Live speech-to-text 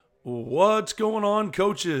What's going on,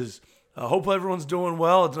 coaches? Hope everyone's doing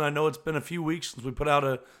well. And I know it's been a few weeks since we put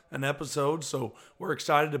out an episode, so we're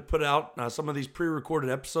excited to put out some of these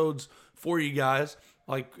pre-recorded episodes for you guys.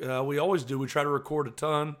 Like we always do, we try to record a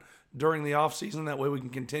ton during the off season. That way, we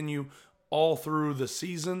can continue all through the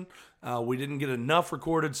season. We didn't get enough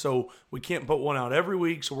recorded, so we can't put one out every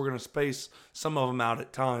week. So we're going to space some of them out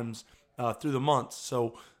at times through the months.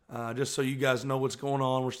 So just so you guys know what's going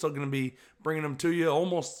on, we're still going to be bringing them to you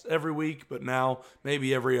almost every week, but now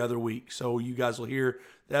maybe every other week. So you guys will hear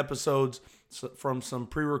the episodes from some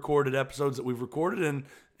pre-recorded episodes that we've recorded,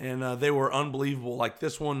 and they were unbelievable. Like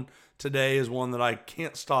this one today is one that I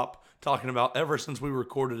can't stop talking about ever since we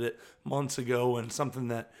recorded it months ago, and something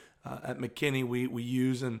that at McKinney we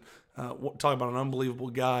use, and talk about an unbelievable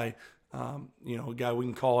guy. A guy we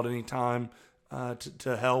can call at any time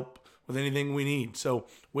to help with anything we need. So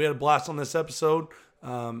we had a blast on this episode,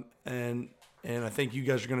 and I think you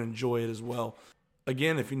guys are going to enjoy it as well.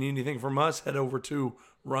 Again, if you need anything from us, head over to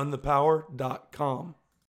runthepower.com.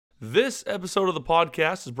 This episode of the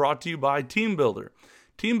podcast is brought to you by Team Builder.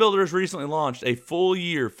 Team Builder has recently launched a full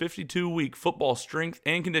year, 52-week football strength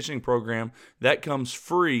and conditioning program that comes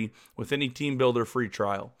free with any Team Builder free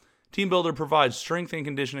trial. Team Builder provides strength and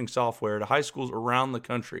conditioning software to high schools around the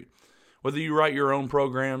country. Whether you write your own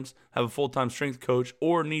programs, have a full-time strength coach,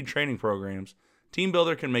 or need training programs, Team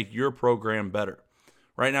Builder can make your program better.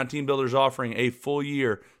 Right now, Team Builder is offering a full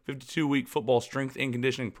year, 52-week football strength and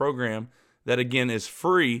conditioning program that, again, is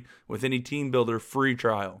free with any Team Builder free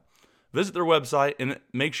trial. Visit their website and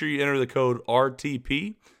make sure you enter the code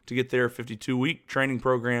RTP to get their 52-week training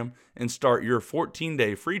program and start your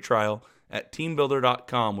 14-day free trial at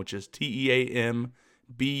teambuilder.com, which is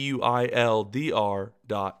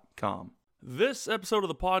TEAMBUILDR.com. This episode of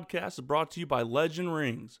the podcast is brought to you by Legend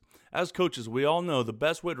Rings. As coaches, we all know the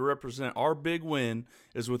best way to represent our big win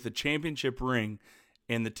is with the championship ring,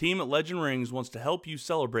 and the team at Legend Rings wants to help you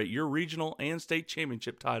celebrate your regional and state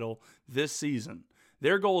championship title this season.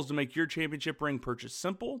 Their goal is to make your championship ring purchase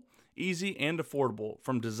simple, easy, and affordable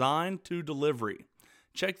from design to delivery.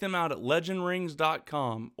 Check them out at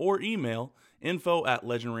legendrings.com or email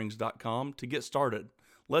info@legendrings.com to get started.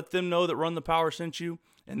 Let them know that Run the Power sent you,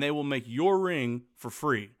 and they will make your ring for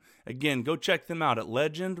free. Again, go check them out at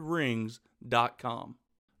legendrings.com.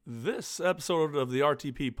 This episode of the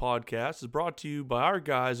RTP podcast is brought to you by our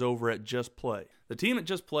guys over at Just Play. The team at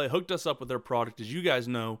Just Play hooked us up with their product, as you guys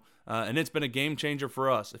know, and it's been a game changer for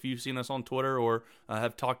us if you've seen us on Twitter or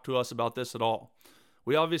have talked to us about this at all.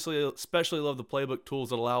 We obviously especially love the playbook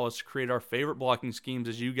tools that allow us to create our favorite blocking schemes,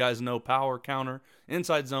 as you guys know, power, counter,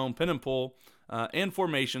 inside zone, pin and pull, and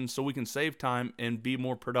formations, so we can save time and be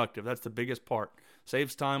more productive. That's the biggest part.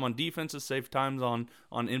 Saves time on defenses, saves times on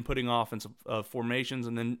inputting offensive formations,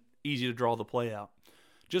 and then easy to draw the play out.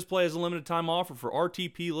 Just Play is a limited time offer for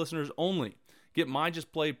RTP listeners only. Get My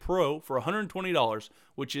Just Play Pro for $120,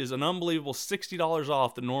 which is an unbelievable $60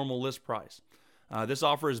 off the normal list price. This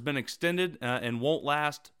offer has been extended and won't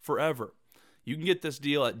last forever. You can get this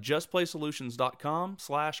deal at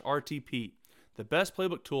justplaysolutions.com/RTP. The best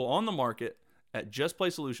playbook tool on the market at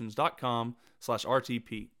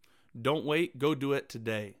justplaysolutions.com/RTP. Don't wait, go do it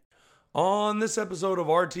today. On this episode of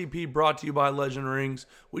RTP brought to you by Legend Rings,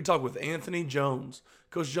 we talk with Anthony Jones.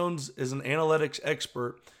 Coach Jones is an analytics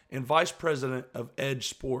expert and vice president of Edge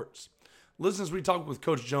Sports. Listen as we talk with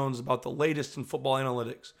Coach Jones about the latest in football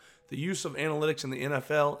analytics, the use of analytics in the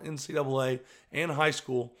NFL, NCAA, and high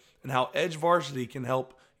school, and how Edge Varsity can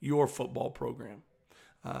help your football program.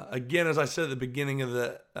 Again, as I said at the beginning of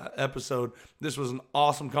the episode, this was an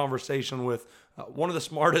awesome conversation with one of the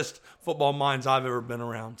smartest football minds I've ever been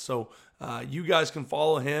around. So you guys can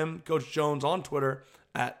follow him, Coach Jones, on Twitter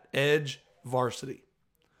at Edge Varsity.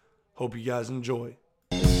 Hope you guys enjoy.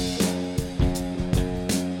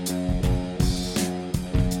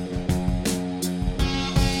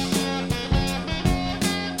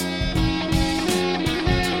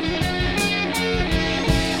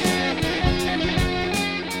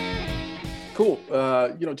 Cool.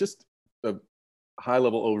 Just a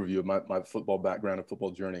high-level overview of my football background and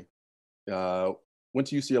football journey. Went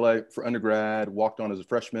to UCLA for undergrad, walked on as a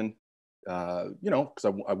freshman, because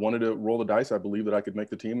I wanted to roll the dice. I believed that I could make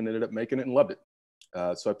the team and ended up making it and loved it.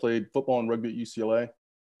 So I played football and rugby at UCLA,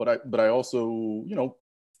 but I also,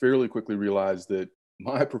 fairly quickly realized that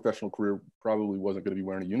my professional career probably wasn't going to be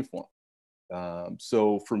wearing a uniform.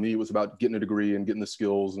 So for me, it was about getting a degree and getting the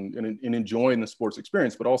skills and enjoying the sports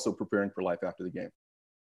experience, but also preparing for life after the game.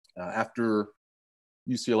 After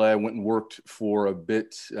UCLA, I went and worked for a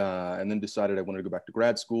bit and then decided I wanted to go back to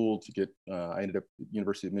grad school to get, I ended up at the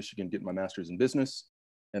University of Michigan getting my master's in business.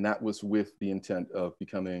 And that was with the intent of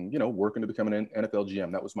becoming, working to become an NFL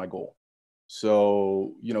GM. That was my goal.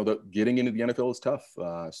 So, getting into the NFL is tough.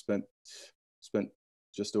 Spent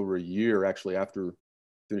just over a year actually after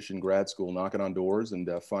finishing grad school, knocking on doors, and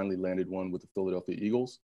finally landed one with the Philadelphia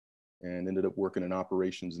Eagles, and ended up working in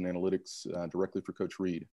operations and analytics directly for Coach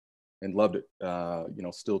Reid, and loved it.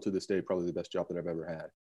 Still to this day, probably the best job that I've ever had.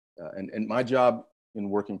 And my job in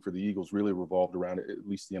working for the Eagles really revolved around, at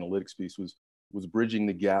least the analytics piece, was bridging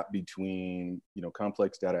the gap between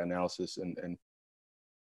complex data analysis and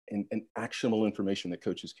actionable information that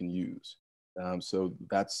coaches can use. So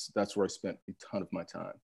that's where I spent a ton of my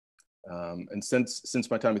time. And since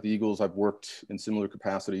my time at the Eagles, I've worked in similar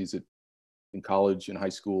capacities in college and high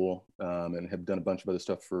school, and have done a bunch of other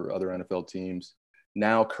stuff for other NFL teams.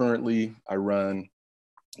 Now, currently, I run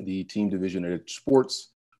the team division at Edge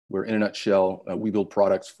Sports, where, in a nutshell, we build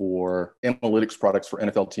analytics products for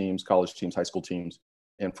NFL teams, college teams, high school teams,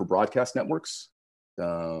 and for broadcast networks.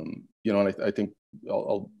 And I think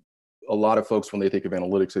a lot of folks, when they think of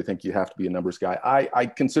analytics, they think you have to be a numbers guy. I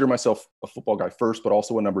consider myself a football guy first, but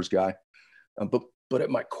also a numbers guy. But at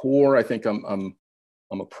my core, I think I'm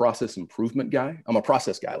a process improvement guy. I'm a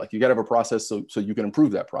process guy. Like, you got to have a process so you can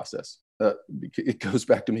improve that process. It goes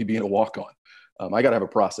back to me being a walk-on. I got to have a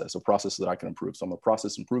process that I can improve. So I'm a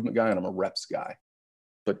process improvement guy, and I'm a reps guy.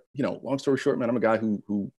 But, long story short, man, I'm a guy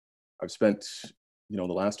who I've spent, the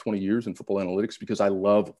last 20 years in football analytics because I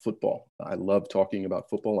love football. I love talking about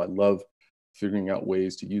football. I love figuring out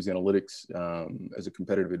ways to use analytics as a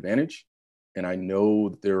competitive advantage. And I know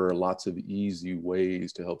that there are lots of easy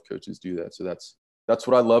ways to help coaches do that. So that's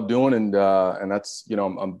what I love doing. And that's,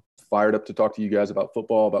 I'm fired up to talk to you guys about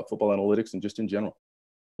football analytics, and just in general.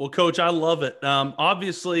 Well, Coach, I love it.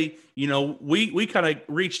 Obviously, we kind of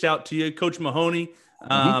reached out to you, Coach Mahoney.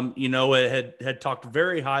 Had talked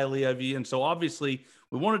very highly of you, and so obviously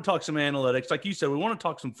we want to talk some analytics, like you said. We want to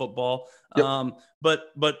talk some football. Yep.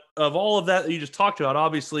 But of all of that you just talked about,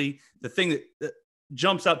 obviously the thing that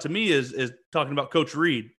jumps out to me is talking about Coach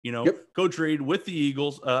Reid. Yep. Coach Reid with the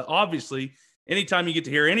Eagles. Obviously, anytime you get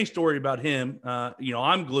to hear any story about him,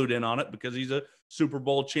 I'm glued in on it because he's a Super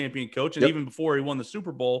Bowl champion coach. And even before he won the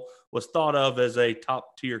Super Bowl, was thought of as a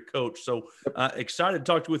top tier coach. So excited to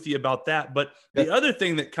talk with you about that. But the other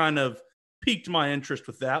thing that kind of piqued my interest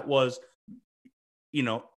with that was,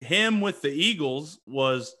 him with the Eagles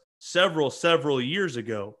was several years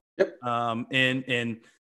ago. Yep. And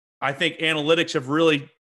I think analytics have really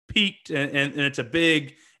peaked, and it's a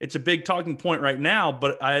big talking point right now,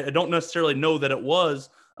 but I don't necessarily know that it was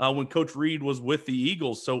when Coach Reid was with the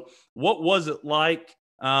Eagles. So what was it like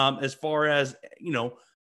as far as,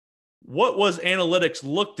 what was analytics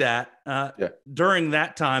looked at during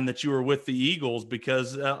that time that you were with the Eagles?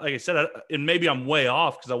 Because like I said, and maybe I'm way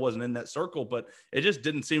off because I wasn't in that circle, but it just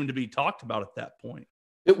didn't seem to be talked about at that point.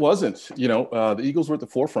 It wasn't. The Eagles were at the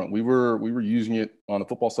forefront. We were using it on the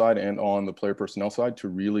football side and on the player personnel side to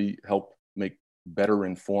really help make better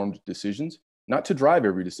informed decisions, not to drive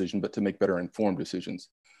every decision, but to make better informed decisions.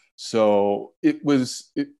 So it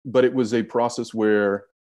was a process where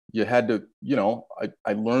you had to,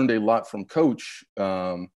 I learned a lot from Coach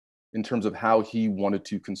in terms of how he wanted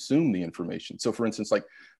to consume the information. So for instance, like,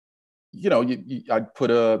 I'd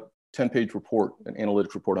put a 10-page report, an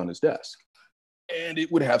analytics report on his desk, and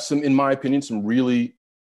it would have some, in my opinion, some really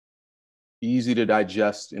easy to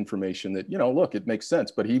digest information that, look, it makes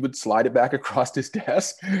sense, but he would slide it back across his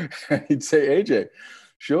desk and he'd say, AJ,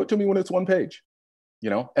 show it to me when it's one page,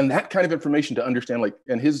 and that kind of information to understand, like,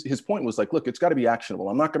 and his point was like, look, it's got to be actionable.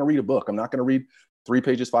 I'm not going to read a book. I'm not going to read 3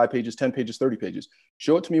 pages, 5 pages, 10 pages, 30 pages.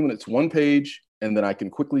 Show it to me when it's one page, and then I can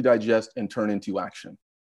quickly digest and turn into action.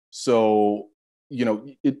 So,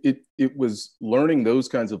 it was learning those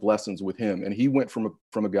kinds of lessons with him. And he went from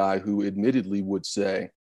a guy who admittedly would say,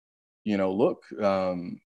 look,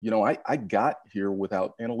 I got here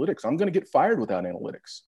without analytics. I'm going to get fired without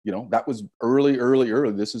analytics. That was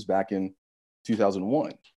early. This is back in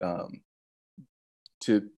 2001.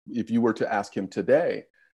 If you were to ask him today,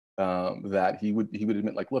 that he would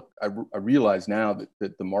admit, like, look, I realize now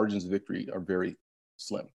that the margins of victory are very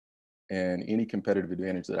slim, and any competitive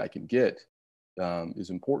advantage that I can get is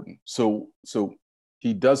important. So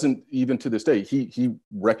he doesn't, even to this day, he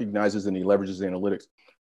recognizes and he leverages analytics.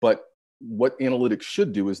 But what analytics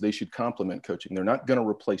should do is they should complement coaching. They're not going to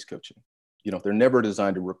replace coaching. They're never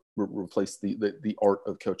designed to replace the art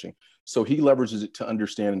of coaching. So he leverages it to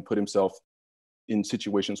understand and put himself in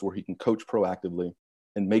situations where he can coach proactively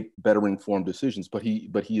and make better informed decisions. But he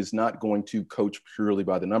is not going to coach purely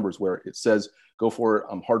by the numbers where it says, go for it,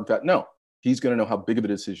 I'm hard and fast. No, he's going to know how big of a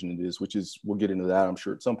decision it is, which is, we'll get into that, I'm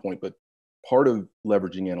sure, at some point. But part of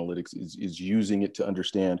leveraging analytics is using it to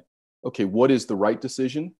understand, okay, what is the right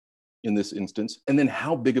decision in this instance? And then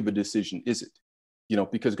how big of a decision is it?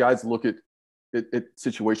 Because guys look at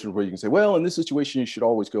situations where you can say, well, in this situation, you should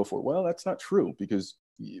always go for it. Well, that's not true, because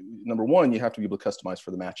number one, you have to be able to customize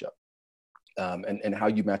for the matchup. And how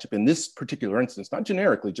you match up in this particular instance, not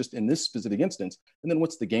generically, just in this specific instance. And then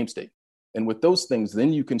what's the game state? And with those things,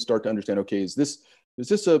 then you can start to understand, okay, is this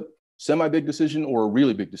a semi-big decision or a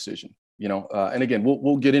really big decision? And again,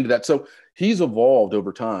 we'll get into that. So he's evolved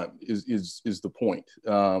over time is the point.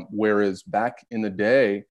 Whereas back in the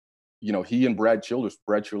day, he and Brad Childress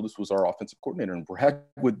was our offensive coordinator, and Brad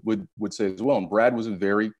would say as well. And Brad was a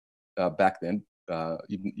very back then,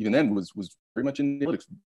 even then was very much in analytics.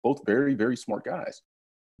 Both very, very smart guys,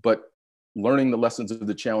 but learning the lessons of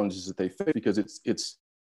the challenges that they face, because it's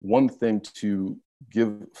one thing to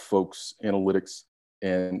give folks analytics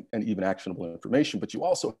and even actionable information, but you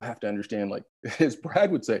also have to understand, like, as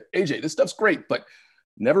Brad would say, AJ, this stuff's great, but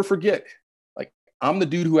never forget, like, I'm the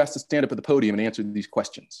dude who has to stand up at the podium and answer these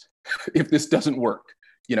questions if this doesn't work,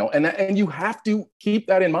 and you have to keep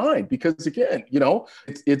that in mind, because again,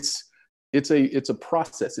 it's a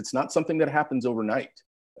process. It's not something that happens overnight.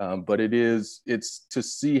 But it's to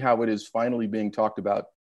see how it is finally being talked about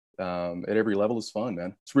at every level is fun,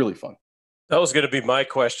 man. It's really fun. That was going to be my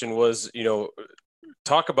question was,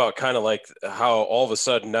 talk about kind of like how all of a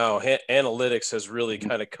sudden now analytics has really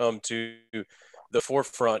kind of come to the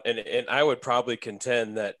forefront. And I would probably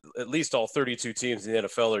contend that at least all 32 teams in the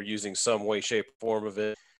NFL are using some way, shape, or form of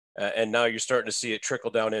it. And now you're starting to see it trickle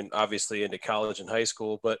down obviously into college and high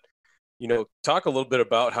school. But, talk a little bit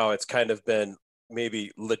about how it's kind of been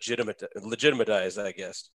maybe legitimatized, I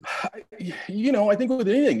guess. I think with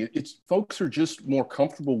anything, it's folks are just more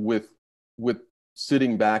comfortable with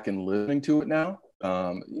sitting back and listening to it now.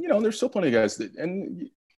 There's still plenty of guys and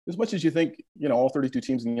as much as you think, all 32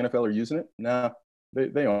 teams in the NFL are using it, nah,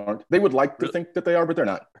 they aren't. They would like to think that they are, but they're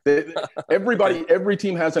not. Every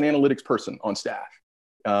team has an analytics person on staff.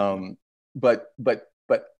 But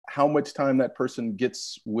how much time that person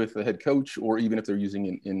gets with the head coach, or even if they're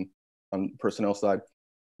using in on personnel side,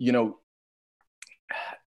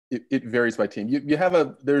 it varies by team.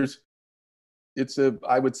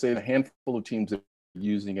 I would say a handful of teams that are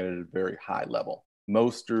using it at a very high level.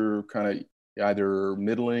 Most are kind of either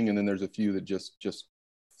middling, and then there's a few that just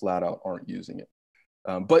flat out aren't using it.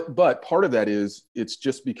 But part of that is it's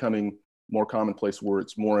just becoming more commonplace where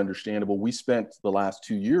it's more understandable. We spent the last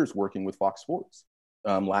 2 years working with Fox Sports.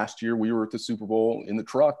 Last year we were at the Super Bowl in the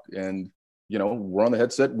truck, and we're on the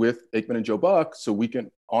headset with Aikman and Joe Buck, so we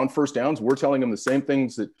can, on first downs, we're telling them the same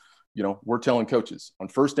things that, we're telling coaches. On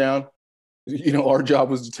first down, our job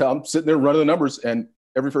was to tell them, sitting there running the numbers, and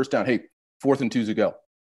every first down, hey, 4th and 2s ago,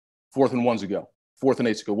 4th and 1s ago, 4th and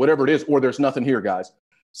 8s ago, whatever it is, or there's nothing here, guys,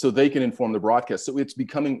 so they can inform the broadcast. So it's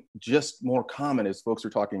becoming just more common as folks are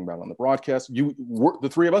talking about on the broadcast. The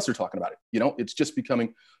three of us are talking about it. It's just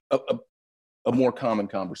becoming a more common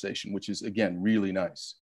conversation, which is, again, really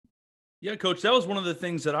nice. Yeah, Coach, that was one of the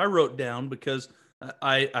things that I wrote down, because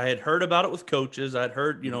I had heard about it with coaches. I'd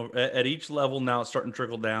heard, at each level now it's starting to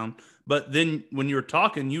trickle down. But then when you were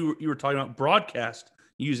talking, you were talking about broadcast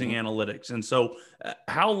using analytics. And so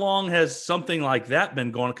how long has something like that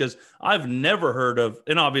been going? Because I've never heard of,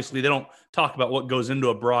 and obviously they don't talk about what goes into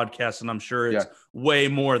a broadcast, and I'm sure it's way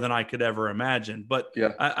more than I could ever imagine. But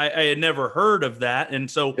I had never heard of that.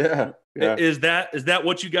 And so is that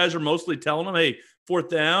what you guys are mostly telling them? Hey, 4th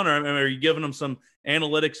down, or are you giving them some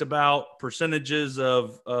analytics about percentages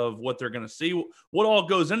of what they're going to see? What all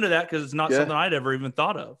goes into that? Because it's not something I'd ever even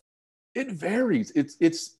thought of. It varies.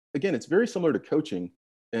 It's again, it's very similar to coaching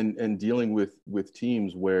and dealing with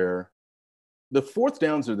teams where the 4th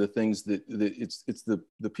downs are the things that it's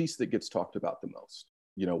the piece that gets talked about the most.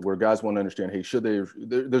 Where guys want to understand, hey,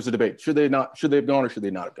 there's a debate. Should they have gone, or should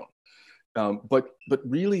they not have gone? But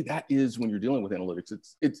really, that is, when you're dealing with analytics,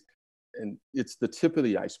 it's the tip of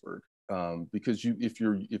the iceberg, because if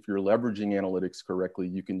you're leveraging analytics correctly,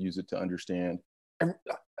 you can use it to understand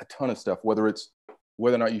a ton of stuff, whether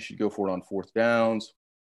or not you should go for it on 4th downs,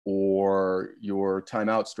 or your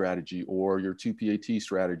timeout strategy, or your 2 PAT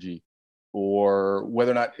strategy, or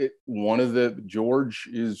whether or not George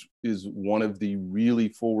is one of the really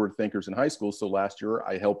forward thinkers in high school. So last year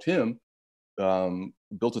I helped him,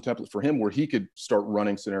 built a template for him where he could start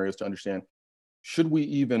running scenarios to understand, should we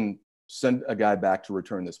even send a guy back to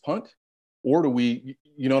return this punt, or do we,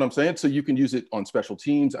 you know what I'm saying? So you can use it on special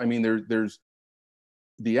teams. I mean, there's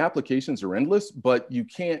the applications are endless, but you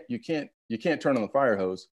can't turn on the fire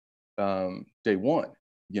hose day one.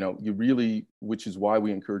 You really, which is why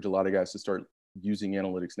we encourage a lot of guys to start using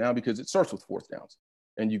analytics now because it starts with fourth downs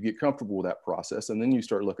and you get comfortable with that process. And then you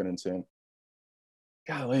start looking and saying,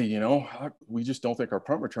 golly, we just don't think our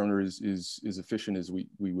punt returner is efficient as we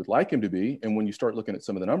would like him to be. And when you start looking at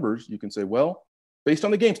some of the numbers, you can say, well, based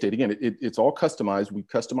on the game state, again, it's all customized. We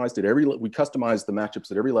customized the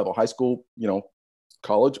matchups at every level, high school,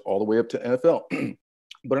 college, all the way up to NFL.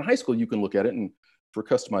 But in high school, you can look at it and for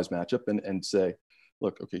customized matchup and say,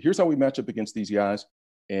 look, okay, here's how we match up against these guys.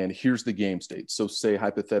 And here's the game state. So say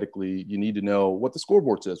hypothetically, you need to know what the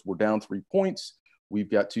scoreboard says. We're down 3 points. We've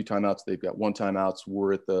got 2 timeouts. They've got 1 timeouts.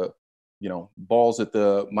 We're at the, balls at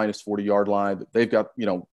the minus 40-yard line. They've got,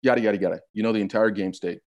 yada, yada, yada. The entire game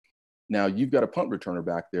state. Now you've got a punt returner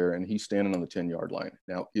back there and he's standing on the 10-yard line.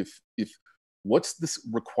 Now, if what's this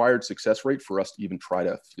required success rate for us to even try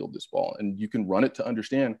to field this ball? And you can run it to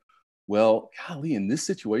understand, well, golly, in this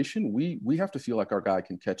situation, we have to feel like our guy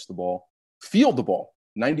can catch the ball, field the ball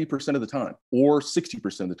 90% of the time or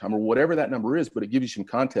 60% of the time or whatever that number is, but it gives you some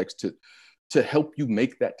context to help you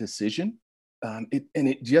make that decision.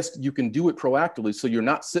 You can do it proactively. So you're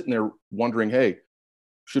not sitting there wondering, hey,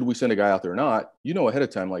 should we send a guy out there or not? Ahead of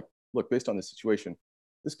time, like, look, based on this situation,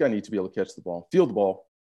 this guy needs to be able to catch the ball, field the ball.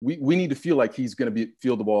 We need to feel like he's going to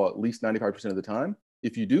field the ball at least 95% of the time.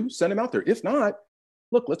 If you do, send him out there. If not,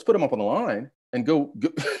 look, let's put him up on the line and go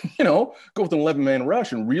with an 11-man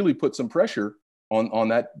rush and really put some pressure on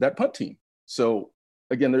that punt team. So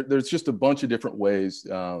again, there's just a bunch of different ways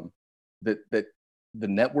that the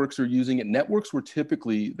networks are using it. Networks were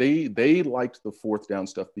typically, they liked the fourth down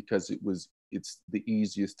stuff because it's the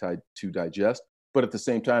easiest to digest. But at the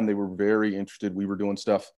same time, they were very interested. We were doing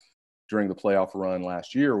stuff during the playoff run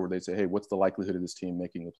last year where they'd say, hey, what's the likelihood of this team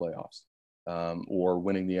making the playoffs or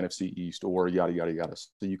winning the NFC East or yada, yada, yada. So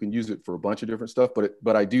you can use it for a bunch of different stuff.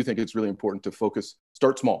 But I do think it's really important to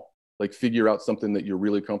start small, like figure out something that you're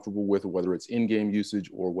really comfortable with, whether it's in-game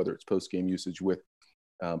usage or whether it's post-game usage with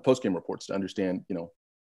post-game reports to understand,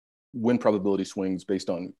 win probability swings based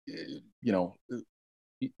on,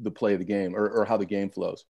 the play of the game or how the game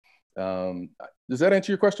flows. Does that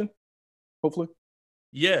answer your question? Hopefully.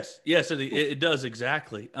 Yes, it does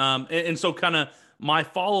exactly. And so kind of my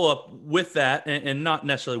follow-up with that, and not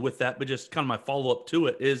necessarily with that, but just kind of my follow-up to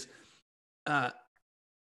it is,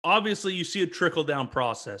 obviously you see a trickle-down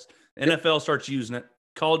process. NFL starts using it.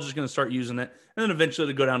 College is going to start using it. And then eventually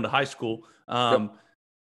to go down to high school.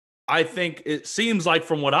 I think it seems like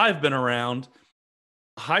from what I've been around,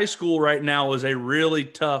 high school right now is a really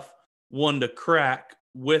tough one to crack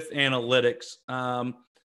with analytics.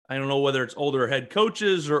 I don't know whether it's older head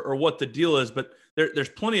coaches or what the deal is, but there's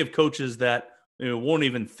plenty of coaches that won't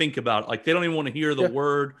even think about it. Like they don't even want to hear the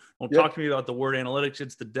word. Don't talk to me about the word analytics.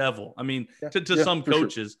 It's the devil. I mean, to some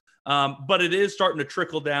coaches, but it is starting to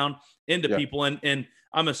trickle down into people. And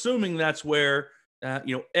I'm assuming that's where,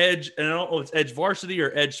 Edge, and I don't know if it's Edge Varsity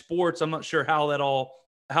or Edge Sports. I'm not sure how that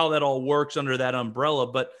all works under that umbrella.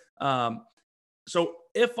 But so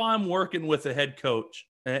if I'm working with a head coach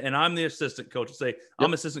and I'm the assistant coach, say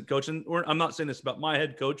I'm assistant coach, and I'm not saying this about my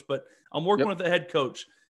head coach, but I'm working with a head coach,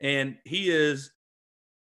 and he is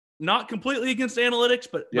not completely against analytics,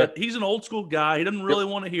 but he's an old school guy. He doesn't really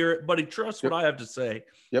want to hear it, but he trusts what I have to say.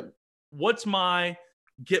 What's my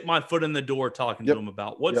get my foot in the door talking to him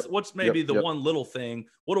about? What's maybe the one little thing?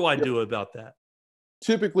 What do I do about that?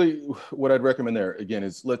 Typically, what I'd recommend there again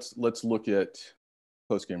is let's look at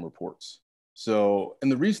post-game reports. So,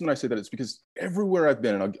 and the reason I say that is because everywhere I've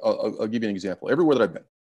been, and I'll give you an example. Everywhere that I've been,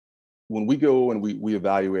 when we go and we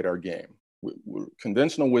evaluate our game,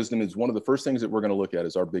 conventional wisdom is one of the first things that we're going to look at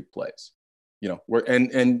is our big plays.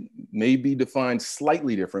 And maybe defined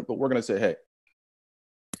slightly different, but we're going to say, hey,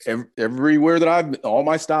 everywhere that I've been, all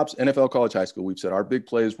my stops, NFL, college, high school, we've said our big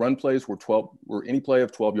plays, run plays were any play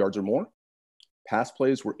of 12 yards or more. Pass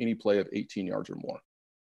plays were any play of 18 yards or more.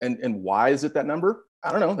 And why is it that number?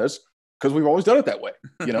 I don't know. That's because we've always done it that way,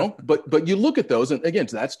 but you look at those, and again,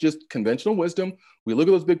 that's just conventional wisdom. We look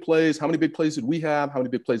at those big plays. How many big plays did we have? How many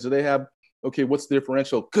big plays do they have? Okay, what's the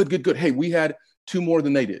differential? Good. Hey, we had 2 more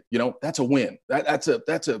than they did. That's a win. That's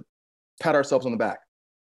a pat ourselves on the back.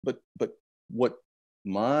 But what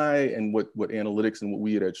analytics and what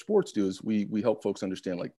we at Edge Sports do is we help folks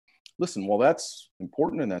understand, like, listen, while that's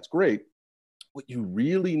important and that's great, what you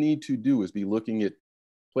really need to do is be looking at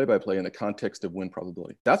play-by-play in the context of win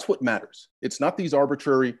probability. That's what matters. It's not these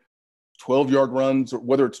arbitrary 12-yard runs, or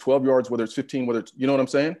whether it's 12 yards, whether it's 15, whether it's, you know what I'm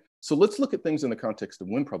saying? So let's look at things in the context of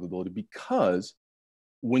win probability, because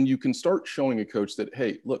when you can start showing a coach that,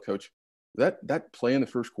 hey, look, coach, that play in the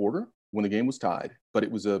first quarter when the game was tied, but it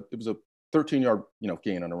was a 13-yard,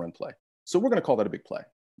 gain on a run play. So we're going to call that a big play.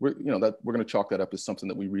 we're going to chalk that up as something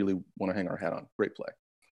that we really want to hang our hat on. Great play.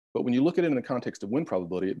 But when you look at it in the context of win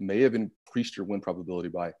probability, it may have increased your win probability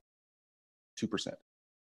by 2%.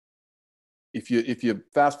 If you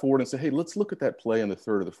fast forward and say, hey, let's look at that play in the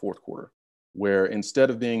third or the fourth quarter, where instead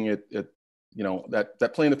of being at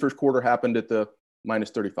that play in the first quarter happened at the minus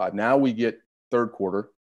 35. Now we get third quarter,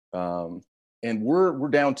 and we're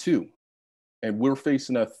down 2, and we're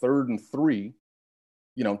facing a 3rd and 3,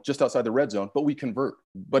 just outside the red zone, but we convert.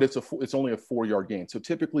 But it's only a 4-yard gain. So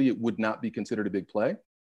typically it would not be considered a big play.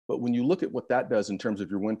 But when you look at what that does in terms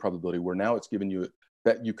of your win probability, where now it's giving you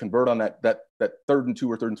that you convert on that 3rd and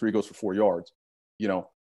 2 or 3rd and 3 goes for 4 yards,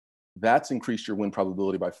 that's increased your win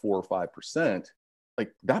probability by 4 or 5%.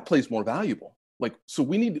 Like, that play's more valuable. Like, so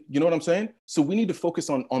we need, you know what I'm saying? So we need to focus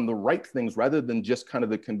on the right things rather than just kind of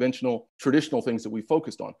the conventional, traditional things that we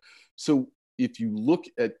focused on. So if you look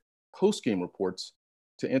at post-game reports,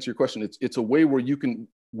 to answer your question, it's a way where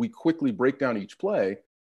we quickly break down each play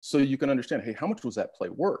so you can understand, hey, how much was that play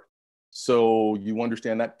worth? So you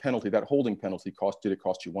understand that penalty, that holding penalty did it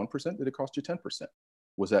cost you 1%? Did it cost you 10%?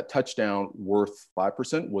 Was that touchdown worth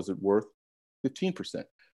 5%? Was it worth 15%?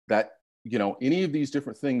 That, any of these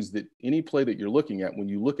different things, that any play that you're looking at, when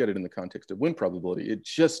you look at it in the context of win probability,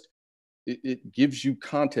 it gives you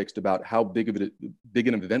context about how big an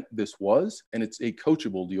event this was. And it's a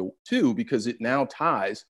coachable deal too, because it now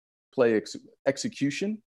ties play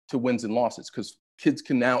execution to wins and losses, because kids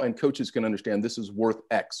can now, and coaches can understand, this is worth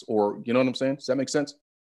X, or, you know what I'm saying? Does that make sense?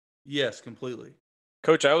 Yes, completely.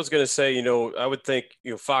 Coach, I was going to say, I would think,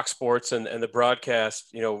 Fox Sports and the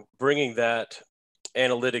broadcast, bringing that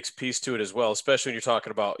analytics piece to it as well, especially when you're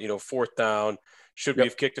talking about, fourth down, should we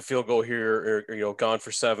have kicked a field goal here, or gone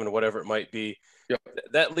for 7 or whatever it might be. Yep.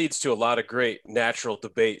 That leads to a lot of great natural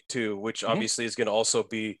debate too, which obviously is going to also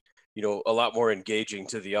be, a lot more engaging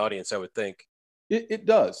to the audience, I would think. It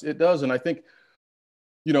does. And I think,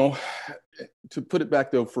 to put it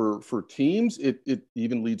back though, for teams, it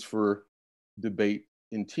even leads for debate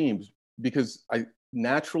in teams, because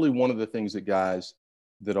naturally one of the things that guys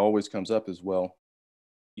that always comes up is, well,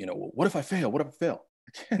 what if I fail? What if I fail?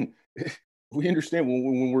 Again, we understand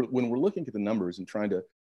when we're looking at the numbers and trying to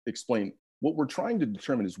explain, what we're trying to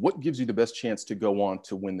determine is what gives you the best chance to go on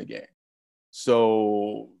to win the game.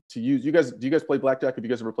 So do you guys play blackjack? Have you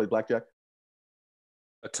guys ever played blackjack?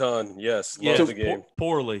 A ton, yes. Love the game.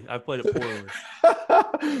 Poorly. I've played it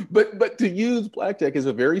poorly. But to use blackjack as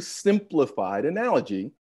a very simplified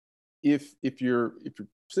analogy, if you're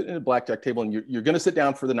sitting at a blackjack table and you're going to sit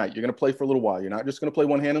down for the night, you're going to play for a little while. You're not just going to play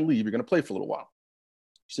one hand and leave. You're going to play for a little while.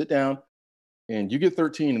 You sit down and you get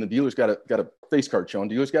 13, and the dealer's got a face card showing.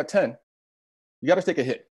 Dealer's got 10. You got to take a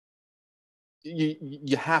hit.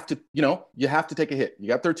 You have to take a hit. You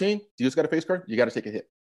got 13. Dealer's got a face card. You got to take a hit.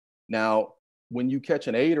 Now, when you catch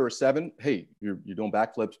an 8 or a 7, hey, you're doing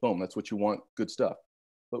backflips, boom, that's what you want, good stuff.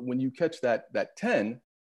 But when you catch that 10,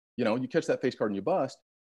 you catch that face card and you bust,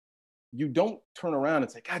 you don't turn around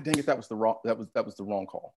and say, God dang it, that was the wrong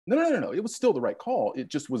call. No. It was still the right call. It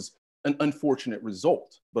just was an unfortunate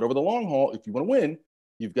result. But over the long haul, if you want to win,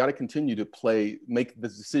 you've got to continue to play, make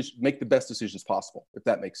the best decisions possible, if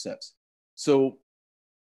that makes sense. So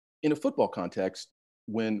in a football context,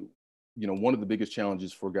 when one of the biggest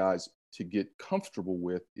challenges for guys to get comfortable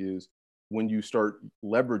with is when you start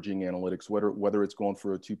leveraging analytics, whether it's going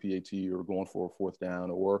for a 2 PAT or going for a fourth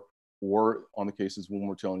down, or on the cases when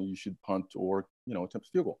we're telling you should punt or attempt a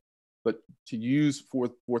field goal. But to use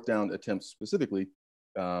fourth down attempts specifically,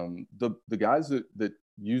 the guys that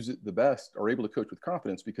use it the best are able to coach with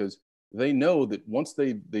confidence, because they know that once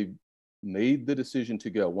they've made the decision to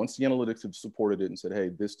go, once the analytics have supported it and said, hey,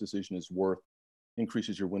 this decision is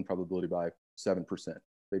increases your win probability by 7%.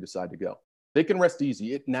 They decide to go. They can rest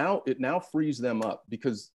easy. It now frees them up,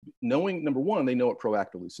 because knowing, number one, they know it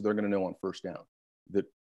proactively. So they're going to know on first down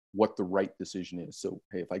what the right decision is. So,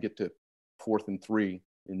 hey, if I get to 4th and 3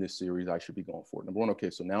 in this series, I should be going for it. Number one, okay,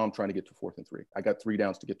 so now I'm trying to get to 4th and 3. I got 3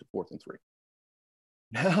 downs to get to 4th and 3.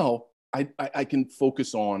 Now I can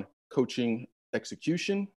focus on coaching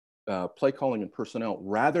execution, play calling, and personnel,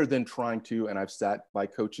 rather than trying to, and I've sat by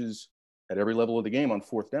coaches at every level of the game on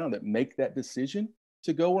 4th down that make that decision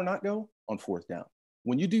to go or not go on 4th down.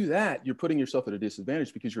 When you do that, you're putting yourself at a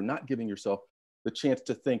disadvantage, because you're not giving yourself the chance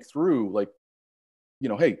to think through, like,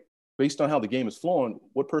 hey, based on how the game is flowing,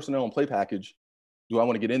 what personnel and play package do I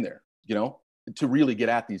want to get in there, to really get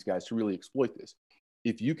at these guys, to really exploit this.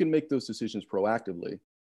 If you can make those decisions proactively,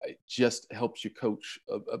 it just helps you coach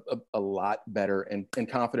a lot better and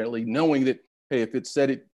confidently, knowing that, hey, if it's said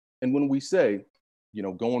it, and when we say,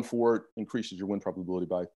 going for it increases your win probability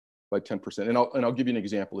by 10%. And I'll give you an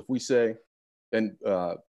example. If we say, and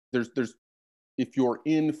there's if you're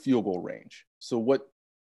in field goal range. So what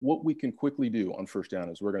we can quickly do on first down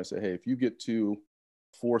is we're going to say, hey, if you get to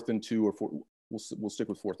 4th and 2 or 4, we'll stick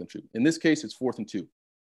with 4th and 2. In this case, it's 4th and 2.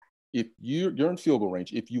 If you're in field goal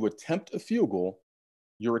range, if you attempt a field goal,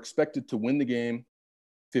 you're expected to win the game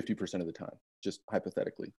 50% of the time, just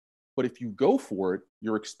hypothetically. But if you go for it,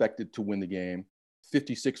 you're expected to win the game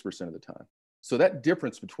 56% of the time. So that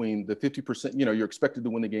difference between the 50%, you're expected to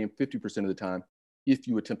win the game 50% of the time if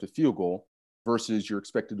you attempt a field goal versus you're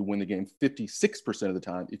expected to win the game 56% of the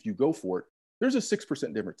time if you go for it, there's a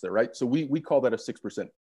 6% difference there, right? So we call that a 6%.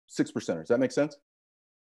 6%. Does that make sense?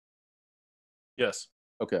 Yes.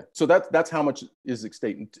 Okay. So that's how much is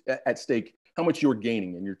at stake, how much you're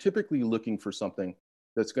gaining. And you're typically looking for something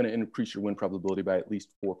that's going to increase your win probability by at least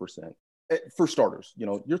 4%. For starters,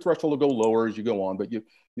 your threshold will go lower as you go on, but you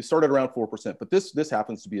start at around 4%. But this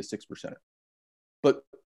happens to be a 6%. But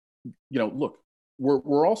look,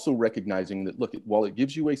 we're also recognizing that, look, while it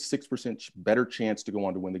gives you a 6% better chance to go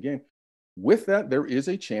on to win the game, with that, there is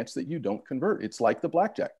a chance that you don't convert. It's like the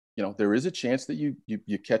blackjack. There is a chance that you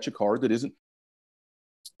catch a card that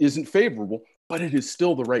isn't favorable, but it is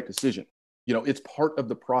still the right decision. It's part of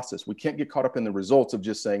the process. We can't get caught up in the results of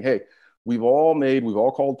just saying, hey, we've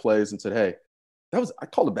all called plays and said, hey, I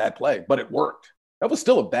called a bad play, but it worked. That was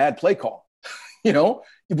still a bad play call.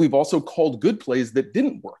 We've also called good plays that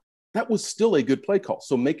didn't work. That was still a good play call.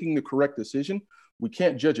 So making the correct decision, we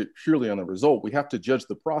can't judge it purely on the result. We have to judge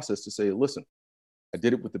the process to say, listen, I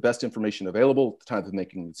did it with the best information available at the time of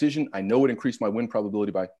making the decision. I know it increased my win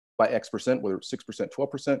probability by X%, whether it's 6%,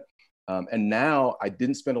 12%. And now I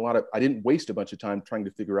didn't waste a bunch of time trying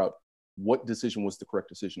to figure out what decision was the correct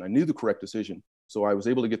decision. I knew the correct decision. So I was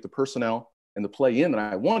able to get the personnel and the play in that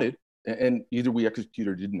I wanted, and either we execute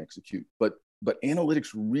or didn't execute. But analytics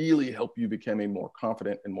really help you become a more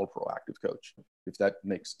confident and more proactive coach, if that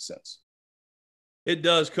makes sense. It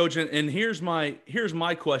does, Coach. And here's my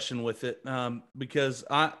question with it, because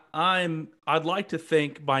I'd like to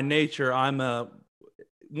think by nature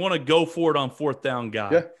want to go for it on 4th down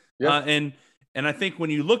guy. Yeah. And I think when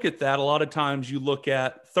you look at that, a lot of times you look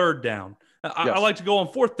at 3rd down. I like to go on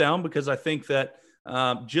 4th down because I think that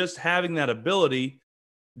just having that ability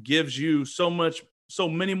gives you so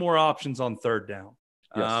many more options on 3rd down.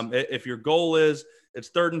 Yes. If your goal is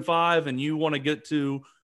it's 3rd and 5 and you want to get to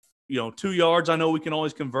 2 yards, I know we can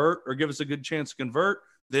always convert or give us a good chance to convert.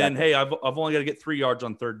 Then, exactly. Hey, I've only got to get 3 yards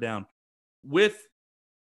on 3rd down. With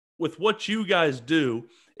what you guys do,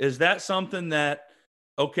 is that something that,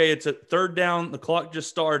 okay, it's a 3rd down, the clock just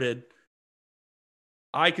started,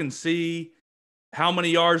 I can see how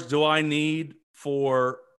many yards do I need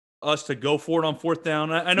for us to go for it on 4th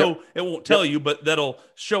down? I know It won't tell you, but that'll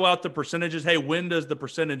show out the percentages. Hey, when does the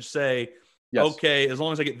percentage say, okay, as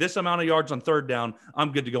long as I get this amount of yards on 3rd down,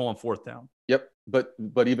 I'm good to go on 4th down? Yep.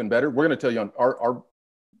 But even better, we're going to tell you on our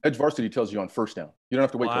Edge Varsity tells you on 1st down. You don't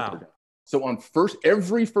have to wait till 3rd down. So on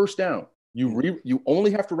every first down, you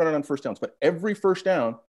only have to run it on 1st downs, but every 1st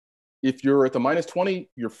down, if you're at the -20,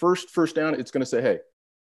 your first down, it's going to say, hey,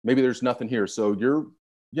 maybe there's nothing here. So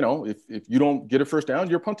if you don't get a 1st down,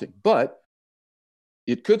 you're punting. But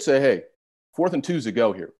it could say, hey, 4th and 2 is a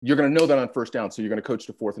go here. You're going to know that on 1st down, so you're going to coach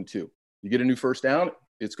to 4th and 2. You get a new 1st down,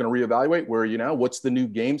 it's going to reevaluate where are you now, what's the new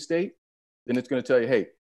game state? Then it's going to tell you, hey,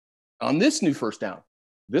 on this new 1st down,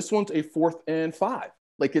 this one's a 4th and 5.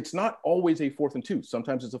 Like, it's not always a 4th and 2.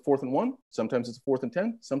 Sometimes it's a 4th and 1. Sometimes it's a 4th and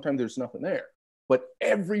 10. Sometimes there's nothing there. But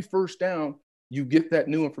every 1st down, you get that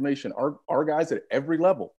new information. Our guys at every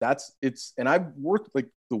level, and I've worked, like,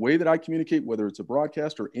 the way that I communicate, whether it's a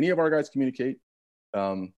broadcast or any of our guys communicate,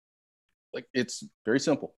 like, it's very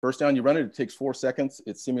simple. 1st down, you run it. It takes 4 seconds.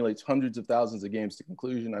 It simulates hundreds of thousands of games to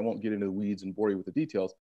conclusion. I won't get into the weeds and bore you with the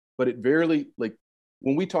details, but it barely, like,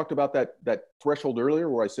 when we talked about that threshold earlier,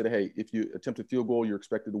 where I said, hey, if you attempt a field goal, you're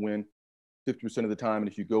expected to win 50% of the time. And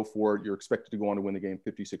if you go for it, you're expected to go on to win the game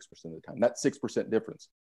 56% of the time. That 6% difference.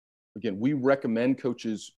 Again, we recommend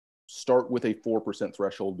coaches start with a 4%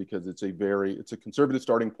 threshold because it's a conservative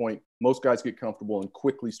starting point. Most guys get comfortable and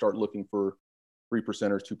quickly start looking for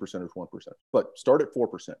 3%ers, 2%ers, 1%. But start at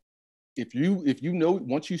 4%. If you know,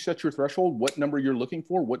 once you set your threshold, what number you're looking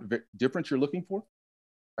for, what difference you're looking for.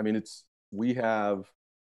 I mean, we have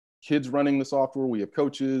kids running the software. We have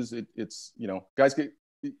coaches. It's guys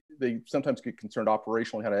they sometimes get concerned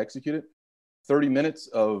operationally how to execute it. 30 minutes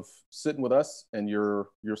of sitting with us and you're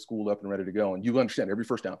schooled up and ready to go. And you understand every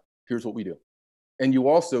 1st down, here's what we do. And you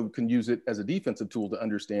also can use it as a defensive tool to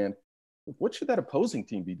understand, what should that opposing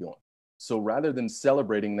team be doing? So rather than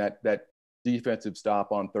celebrating that defensive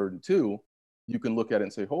stop on 3rd and 2, you can look at it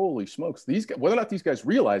and say, holy smokes, these guys, whether or not these guys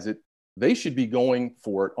realize it, they should be going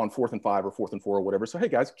for it on 4th and 5 or 4th and 4 or whatever. So, hey,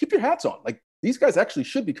 guys, keep your hats on. Like, these guys actually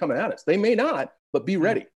should be coming at us. They may not, but be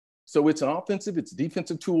ready. So it's an offensive, it's a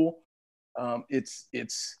defensive tool.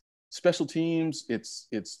 It's special teams. It's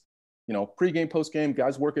pregame, postgame,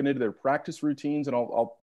 guys working into their practice routines. And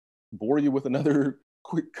I'll bore you with another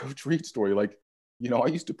quick Coach Reid story. Like, I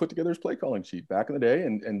used to put together his play calling sheet back in the day,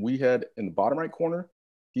 and we had in the bottom right corner,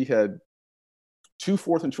 he had 2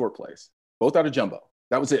 4th and short plays, both out of jumbo.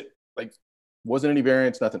 That was it. Like, wasn't any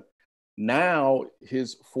variance, nothing. Now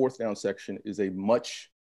his 4th down section is a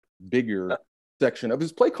much bigger section of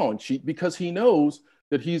his play calling sheet because he knows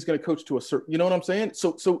that he's going to coach to a certain, you know what I'm saying?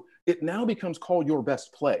 So it now becomes call your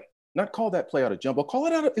best play, not call that play out of jumbo. Call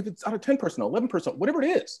it out of, if it's out of 10 personnel, 11 personnel, whatever it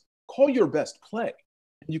is, call your best play.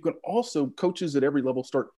 And you can also, coaches at every level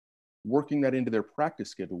start working that into their practice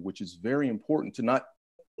schedule, which is very important to not,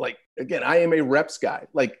 like, again, I am a reps guy.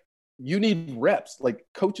 Like, you need reps. Like,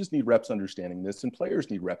 coaches need reps understanding this, and players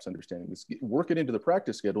need reps understanding this. Work it into the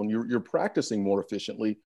practice schedule, and you're practicing more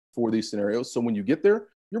efficiently for these scenarios. So when you get there,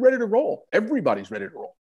 you're ready to roll. Everybody's ready to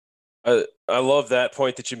roll. I love that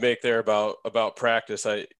point that you make there about practice.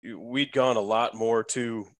 We'd gone a lot more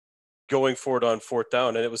to going for it on 4th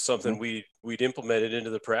down, and it was something we'd implemented into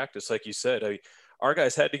the practice. Like you said, our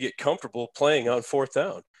guys had to get comfortable playing on 4th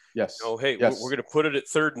down. Yes. Hey, yes. we're going to put it at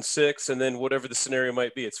 3rd and 6, and then whatever the scenario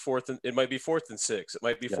might be, it might be 4th and 6, it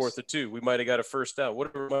might be 4th and 2. We might have got a first down,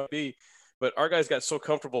 whatever it might be. But our guys got so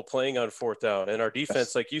comfortable playing on 4th down, and our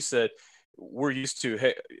defense, like you said, we're used to,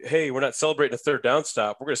 hey, we're not celebrating a 3rd down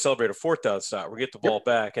stop. We're going to celebrate a 4th down stop. We're going to get the ball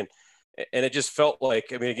back. And it just felt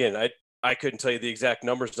like, I mean, again, I couldn't tell you the exact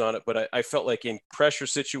numbers on it, but I felt like in pressure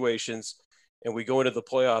situations, and we go into the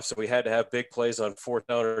playoffs and we had to have big plays on 4th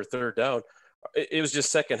down or 3rd down, it was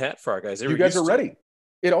just second hat for our guys. You guys are ready.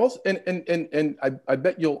 It also, and I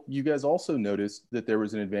bet you guys also noticed that there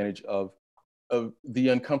was an advantage of the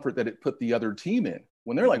uncomfort that it put the other team in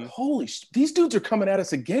when they're like, these dudes are coming at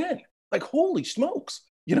us again. Like, holy smokes.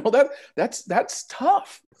 That's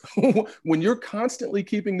tough when you're constantly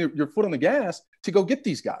keeping your foot on the gas to go get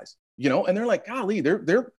these guys, and they're like, golly,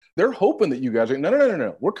 they're hoping that you guys are,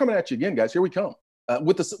 no. We're coming at you again, guys. Here we come.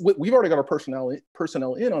 We've already got our personnel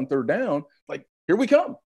in on 3rd down. Like, here we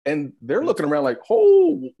come. And they're looking around like,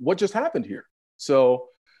 oh, what just happened here? So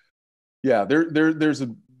yeah, there's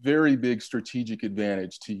a very big strategic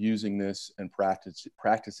advantage to using this and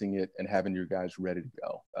practicing it and having your guys ready to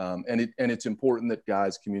go. And it's important that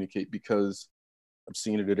guys communicate, because I've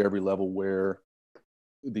seen it at every level where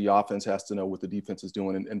the offense has to know what the defense is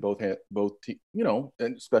doing, and both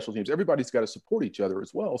and special teams, everybody's got to support each other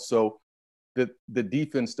as well. So that the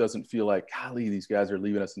defense doesn't feel like, golly, these guys are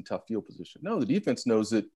leaving us in tough field position. No, the defense knows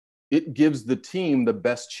that it gives the team the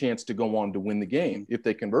best chance to go on to win the game. If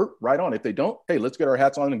they convert, right on. If they don't, hey, let's get our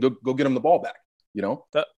hats on and go get them the ball back.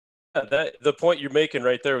 That the point you're making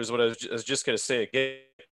right there was what I was just going to say. Again,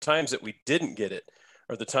 times that we didn't get it,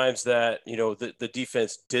 or the times that the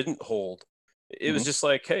defense didn't hold. It was just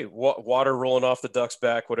like, hey, water rolling off the duck's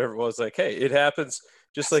back, whatever it was. Like, hey, it happens.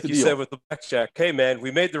 Just like you said with the blackjack. Hey, man,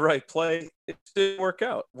 we made the right play. It didn't work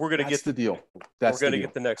out. We're going to get the deal. We're going to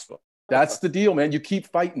get the next one. That's the deal, man. You keep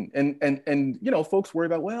fighting. And folks worry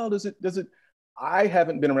about, well, does it? I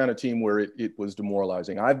haven't been around a team where it was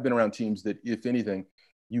demoralizing. I've been around teams that, if anything,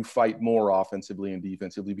 you fight more offensively and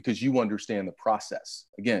defensively because you understand the process.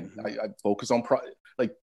 Again, I focus on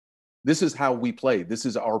this is how we play. This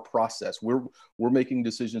is our process. We're making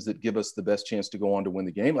decisions that give us the best chance to go on to win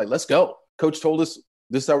the game. Like, let's go. Coach told us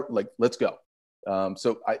this is let's go.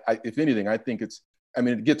 So I if anything, I think it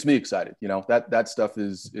gets me excited. That stuff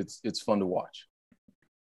it's fun to watch.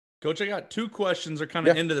 Coach, I got 2 questions. They're kind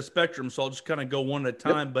of into the spectrum, so I'll just kind of go one at a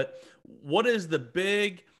time. Yep. But what is the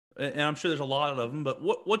big, and I'm sure there's a lot of them, but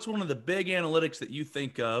what's one of the big analytics that you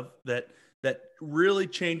think of that really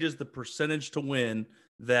changes the percentage to win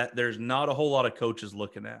that there's not a whole lot of coaches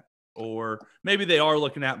looking at? Or maybe they are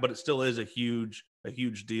looking at, but it still is a huge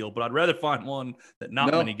deal. But I'd rather find one that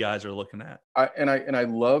not many guys are looking at. I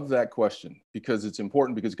love that question, because it's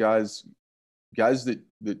important, because guys that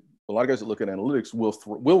a lot of guys that look at analytics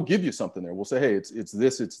will give you something there. We'll say, hey, it's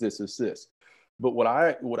this. But what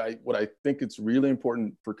I think it's really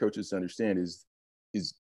important for coaches to understand is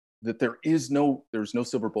that there's no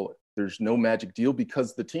silver bullet. There's no magic deal,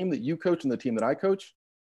 because the team that you coach and the team that I coach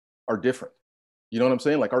are different. You know what I'm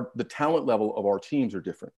saying? Like, the talent level of our teams are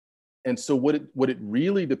different. And so what it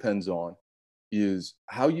really depends on is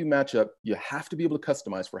how you match up. You have to be able to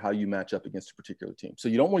customize for how you match up against a particular team. So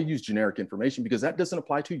you don't want to use generic information, because that doesn't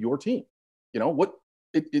apply to your team.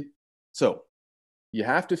 So you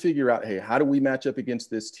have to figure out, hey, how do we match up against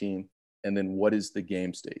this team? and then what is the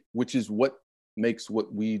game state, which is what makes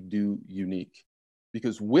what we do unique.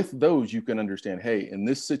 Because with those, you can understand, hey, in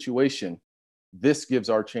this situation, this gives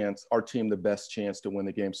our team the best chance to win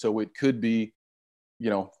the game. So it could be,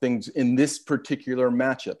 things in this particular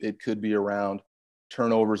matchup. It could be around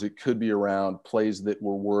turnovers. It could be around plays that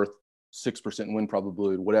were worth 6% win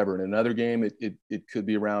probability, whatever. In another game, it could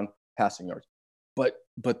be around passing yards.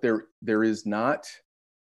 But there is not,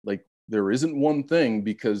 like, there isn't one thing,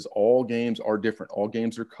 because all games are different. All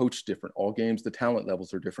games are coached different. All games, the talent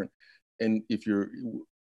levels are different. And if you're,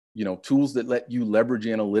 tools that let you leverage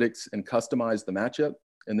analytics and customize the matchup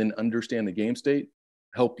and then understand the game state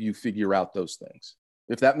help you figure out those things,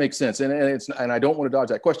 if that makes sense. And I don't want to dodge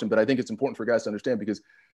that question, but I think it's important for guys to understand, because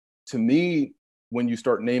to me, when you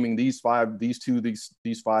start naming these five, these two,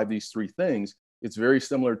 these five, these three things, it's very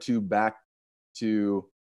similar to back to,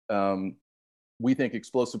 we think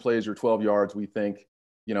explosive plays are 12 yards. We think,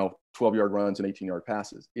 12-yard runs and 18-yard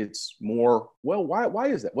passes. It's more, well, why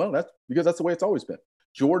is that? Well, that's because that's the way it's always been.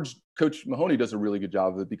 Coach Mahoney does a really good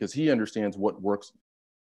job of it, because he understands what works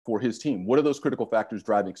for his team. What are those critical factors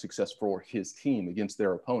driving success for his team against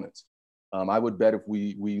their opponents? I would bet if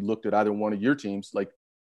we looked at either one of your teams, like,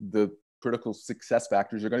 the critical success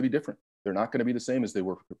factors are going to be different. They're not going to be the same as they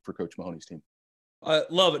were for Coach Mahoney's team. I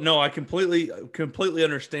love it. No, I completely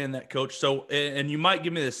understand that, Coach. So, and you might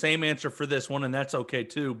give me the same answer for this one, and that's okay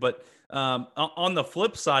too. But on the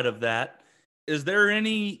flip side of that, is there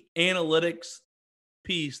any analytics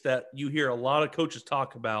piece that you hear a lot of coaches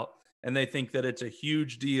talk about, and they think that it's a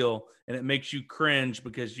huge deal, and it makes you cringe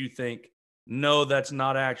because you think, no, that's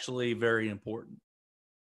not actually very important?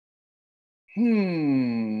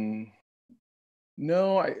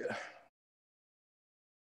 No,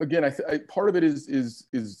 again, I part of it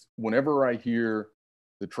is whenever I hear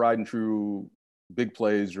the tried and true big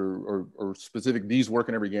plays or specific, these work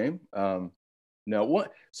in every game. Now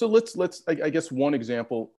what? So let's I guess one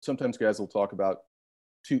example. Sometimes guys will talk about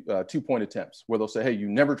 2-point attempts, where they'll say, hey, you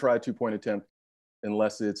never try a 2-point attempt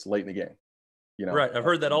unless it's late in the game. Right. I've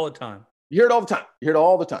heard that all the time. You hear it all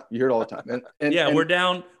the time. And yeah, we're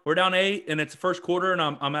down 8, and it's the first quarter, and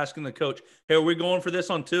I'm asking the coach, hey, are we going for this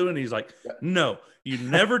on 2? And he's like, no, you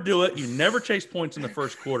never do it. You never chase points in the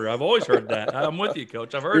first quarter. I've always heard that. I'm with you,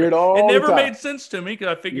 Coach. I've heard it. It never made sense to me,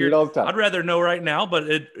 because I figured I'd rather know right now, but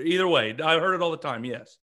either way, I heard it all the time.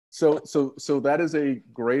 Yes. So that is a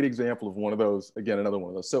great example of one of those. Again, another one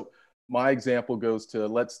of those. So my example goes to,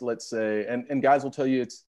 let's say, and guys will tell you,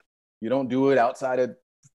 you don't do it outside of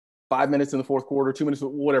 5 minutes in the fourth quarter, 2 minutes,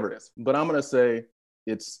 whatever it is. But I'm going to say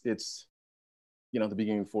it's the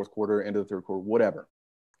beginning of the fourth quarter, end of the third quarter, whatever.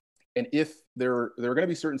 And if there are going to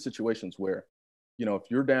be certain situations where, if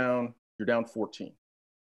you're down 14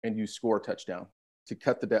 and you score a touchdown to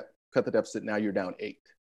cut the deficit, now you're down 8.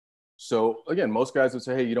 So again, most guys would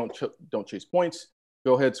say, hey, you don't chase points,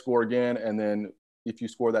 go ahead, score again. And then if you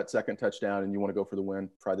score that second touchdown and you want to go for the win,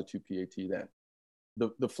 try the 2 PAT then.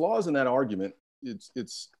 The flaws in that argument,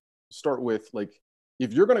 it's start with, like,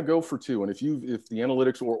 if you're going to go for 2, and if the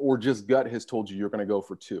analytics or just gut has told you you're going to go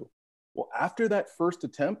for 2, well, after that first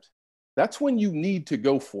attempt, that's when you need to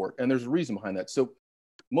go for it. And there's a reason behind that. So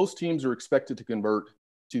most teams are expected to convert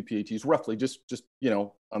 2 PATs roughly. Just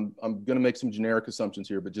I'm going to make some generic assumptions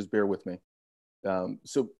here, but just bear with me.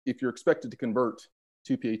 So if you're expected to convert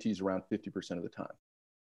 2 PATs around 50% of the time.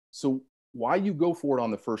 So why you go for it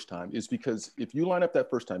on the first time is because if you line up that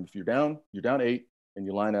first time, if you're down 8 and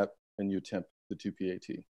you line up and you attempt the 2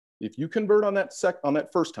 PAT, if you convert on that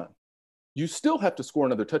first time, you still have to score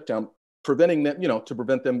another touchdown, preventing them, to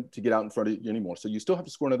prevent them to get out in front of you anymore. So you still have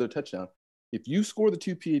to score another touchdown. If you score the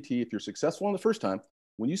 2 PAT, if you're successful on the first time,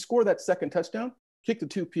 when you score that second touchdown, kick the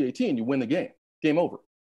 2 PAT and you win the game. Game over.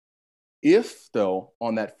 If, though,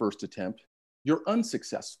 on that first attempt, you're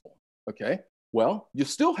unsuccessful, okay, well, you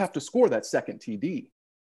still have to score that second TD.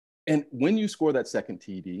 And when you score that second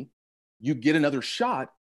TD, you get another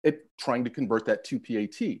shot at trying to convert that 2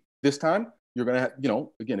 PAT. This time, you're going to have,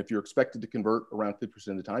 again, if you're expected to convert around 50%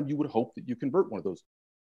 of the time, you would hope that you convert one of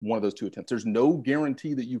those 2 attempts. There's no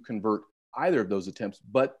guarantee that you convert either of those attempts,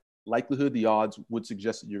 but likelihood, the odds would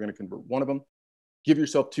suggest that you're going to convert one of them. Give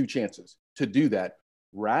yourself 2 chances to do that,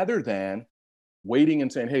 rather than waiting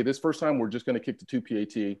and saying, hey, this first time we're just going to kick the 2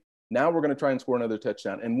 PAT. Now we're going to try and score another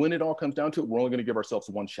touchdown. And when it all comes down to it, we're only going to give ourselves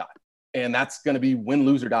 1 shot. And that's going to be win,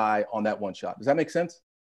 lose, or die on that 1 shot. Does that make sense?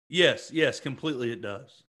 Yes, completely it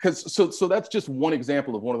does. Because so that's just one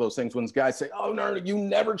example of one of those things when guys say, oh, no, you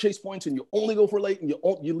never chase points and you only go for late and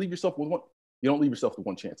you leave yourself with one. You don't leave yourself with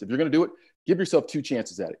 1 chance. If you're going to do it, give yourself 2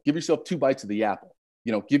 chances at it. Give yourself 2 bites of the apple.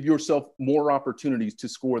 give yourself more opportunities to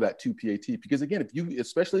score that 2 PAT. Because again,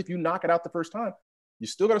 especially if you knock it out the first time, you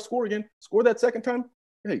still got to score again. Score that second time.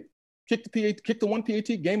 Hey, kick the 1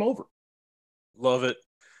 PAT, game over. Love it.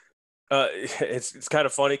 It's kind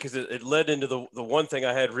of funny because it led into the one thing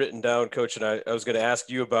I had written down, Coach, and I was going to ask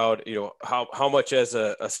you about, how much as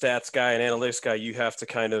a stats guy and analytics guy you have to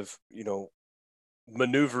kind of,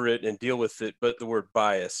 maneuver it and deal with it, but the word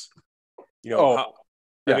bias, Yeah.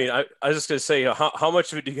 I mean, I was just going to say, how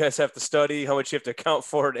much of it do you guys have to study? How much you have to account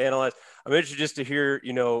for it, analyze? I'm interested just to hear,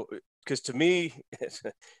 because to me,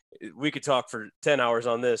 we could talk for 10 hours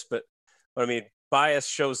on this, but I mean, bias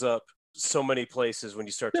shows up so many places when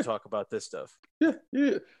you start to talk about this stuff.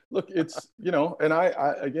 Yeah. Look, it's, and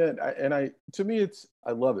to me,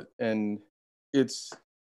 I love it. And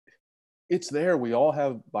it's there. We all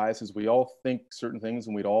have biases. We all think certain things,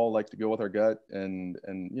 and we'd all like to go with our gut. And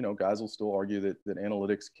guys will still argue that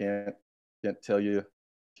analytics can't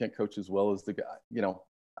coach as well as the guy.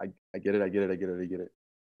 I get it.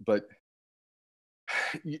 But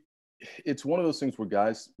it's one of those things where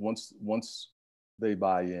guys, once they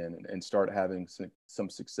buy in and start having some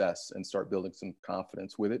success and start building some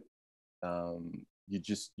confidence with it, you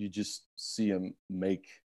just see them make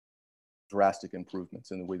drastic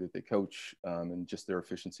improvements in the way that they coach, and just their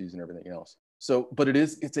efficiencies and everything else. So, but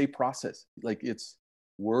it's a process. Like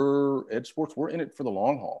we're Edge Sports, we're in it for the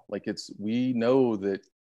long haul. Like we know that,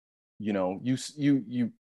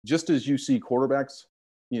 you just as you see quarterbacks,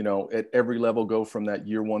 at every level go from that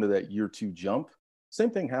year 1 to that year 2 jump,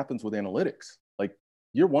 same thing happens with analytics. Like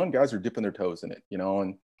year 1, guys are dipping their toes in it,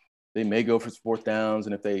 and they may go for fourth downs.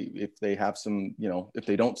 And if they have some, if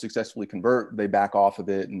they don't successfully convert, they back off of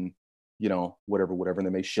it and, whatever, and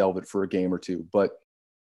they may shelve it for a game or two. But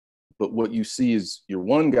what you see is year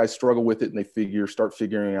 1, guys struggle with it and they start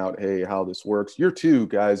figuring out, hey, how this works. Year 2,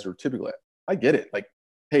 guys are typically, I get it. Like,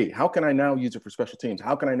 hey, how can I now use it for special teams?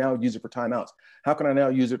 How can I now use it for timeouts? How can I now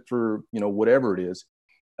use it for, whatever it is?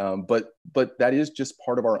 But that is just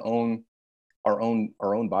part of our own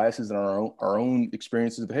biases and our own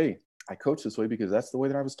experiences of, hey, I coach this way because that's the way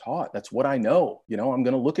that I was taught. That's what I know. I'm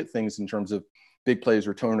going to look at things in terms of big plays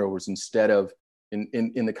or turnovers instead of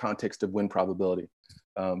in the context of win probability.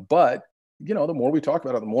 But the more we talk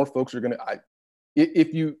about it, the more folks are going to,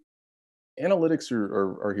 analytics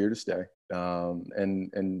are here to stay.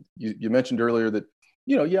 And you mentioned earlier that,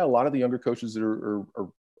 a lot of the younger coaches that are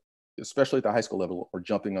especially at the high school level are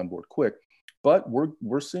jumping on board quick, but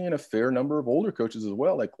we're seeing a fair number of older coaches as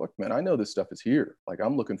well. Like, look, man, I know this stuff is here. Like,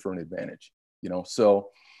 I'm looking for an advantage, so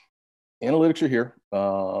analytics are here.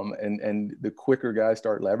 And the quicker guys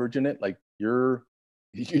start leveraging it, like you're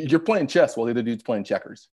playing chess while the other dude's playing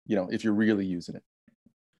checkers, if you're really using it.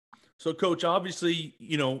 So, Coach, obviously,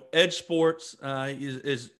 Edge Sports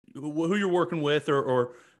is who you're working with,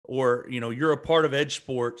 or you're a part of Edge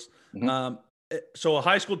Sports. Mm-hmm. So a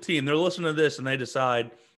high school team, they're listening to this and they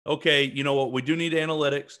decide, okay, you know what, we do need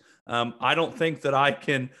analytics. I don't think that I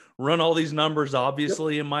can run all these numbers,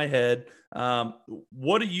 obviously, in my head.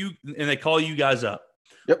 What do you, and they call you guys up.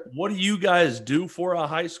 Yep. What do you guys do for a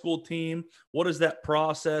high school team? What is that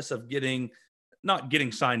process of not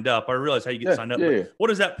getting signed up? I realize how you get signed up. Yeah. What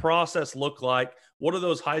does that process look like? What do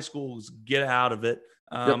those high schools get out of it?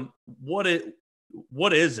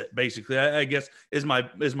 What is it basically? I guess is my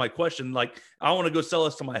question. Like, I want to go sell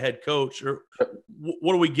this to my head coach, or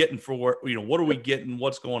what are we getting for? What are we getting?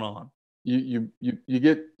 What's going on? You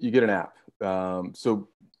get an app. So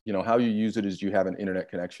how you use it is you have an internet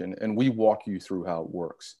connection, and we walk you through how it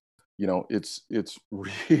works. It's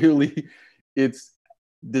really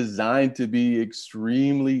designed to be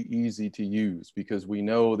extremely easy to use, because we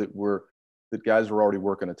know that guys are already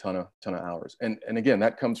working a ton of hours. And again,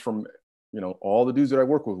 that comes from, all the dudes that I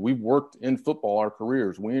work with. We've worked in football our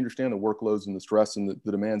careers. We understand the workloads and the stress and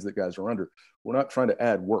the demands that guys are under. We're not trying to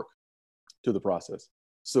add work to the process.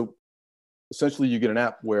 So essentially you get an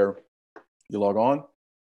app where you log on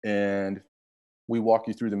and we walk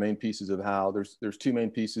you through the main pieces of how there's 2 main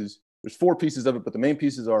pieces. There's 4 pieces of it, but the main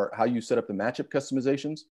pieces are how you set up the matchup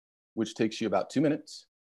customizations, which takes you about 2 minutes.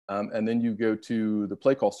 And then you go to the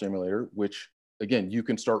play call simulator, which again, you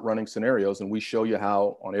can start running scenarios, and we show you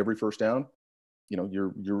how on every first down,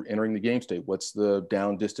 you're entering the game state. What's the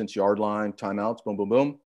down distance, yard line, timeouts, boom, boom,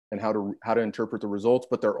 boom, and how to interpret the results.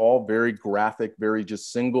 But they're all very graphic, very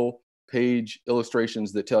just single page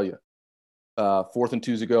illustrations that tell you 4th and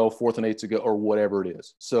 2s ago, 4th and 8s ago, or whatever it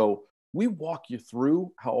is. So we walk you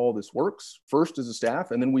through how all this works first as a staff,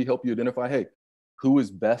 and then we help you identify, hey, who is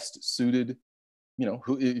best suited.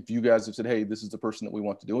 Who, if you guys have said, hey, this is the person that we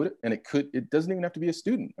want to do it, and it doesn't even have to be a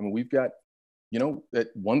student. I mean, we've got at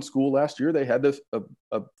one school last year, they had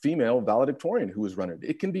a female valedictorian who was running it.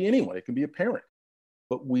 It can be anyone. It can be a parent.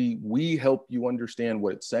 But we help you understand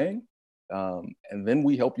what it's saying. And then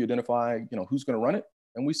we help you identify, who's going to run it,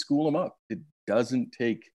 and we school them up. It doesn't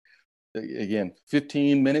take, again,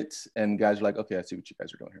 15 minutes, and guys are like, okay, I see what you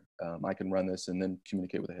guys are doing here. I can run this, and then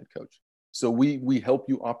communicate with the head coach. So we help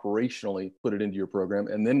you operationally put it into your program.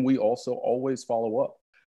 And then we also always follow up.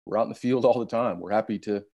 We're out in the field all the time. We're happy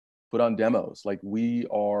to put on demos. Like we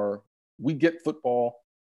get football,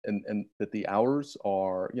 and that the hours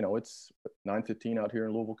are, it's 9:15 out here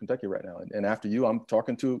in Louisville, Kentucky right now. And after you, I'm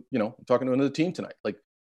talking to another team tonight. Like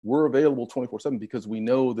we're available 24/7 because we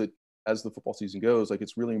know that as the football season goes, like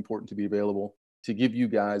it's really important to be available to give you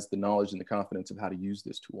guys the knowledge and the confidence of how to use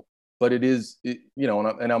this tool. But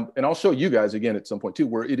and I'll show you guys again at some point too,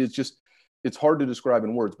 where it's hard to describe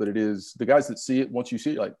in words, but it is the guys that see it, once you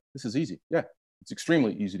see it, like, this is easy. Yeah, it's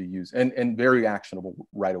extremely easy to use and very actionable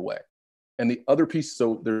right away. And the other piece,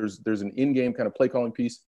 so there's an in-game kind of play calling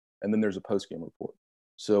piece, and then there's a post-game report.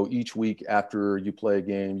 So each week after you play a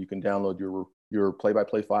game, you can download your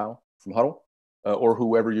play-by-play file from Huddle or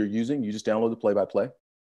whoever you're using. You just download the play-by-play.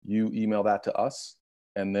 You email that to us,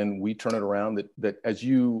 and then we turn it around. That if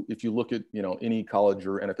you look at any college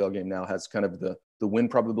or NFL game now has kind of the win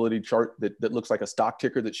probability chart that looks like a stock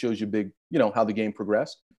ticker that shows you big how the game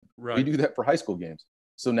progressed. Right. We do that for high school games.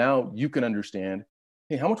 So now you can understand,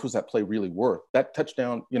 hey, how much was that play really worth? That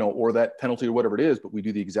touchdown, or that penalty or whatever it is, but we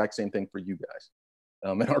do the exact same thing for you guys.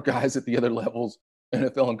 And our guys at the other levels,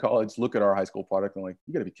 NFL and college, look at our high school product and like,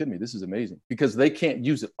 you got to be kidding me. This is amazing, because they can't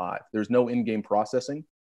use it live. There's no in-game processing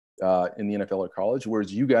in the NFL or college,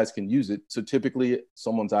 whereas you guys can use it. So typically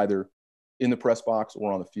someone's either in the press box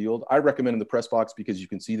or on the field. I recommend in the press box because you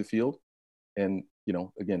can see the field. And,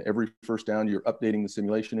 again, every first down, you're updating the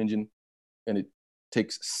simulation engine, and it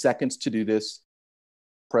takes seconds to do this.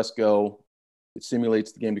 Press go, it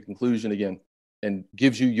simulates the game to conclusion again and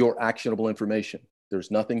gives you your actionable information. There's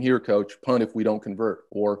nothing here, coach, punt if we don't convert,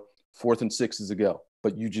 or 4th and 6 is a go.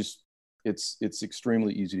 But it's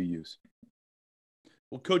extremely easy to use.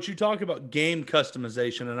 Well, Coach, you talk about game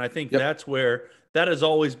customization, and I think that's where that has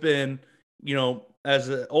always been, as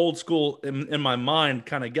an old school in my mind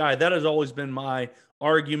kind of guy, that has always been my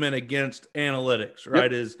argument against analytics,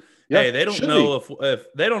 right? Hey, they don't know if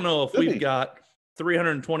they don't know if we've got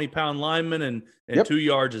 320-pound linemen and 2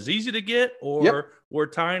 yards is easy to get, or we're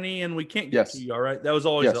tiny and we can't get 2 yards, right? That was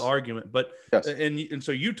always the argument. But and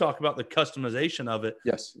so you talk about the customization of it.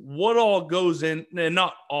 Yes. What all goes in, and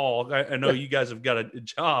not all, I know you guys have got a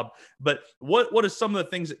job, but what is some of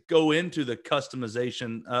the things that go into the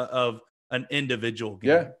customization of an individual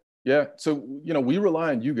game? Yeah. So, we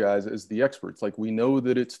rely on you guys as the experts. Like, we know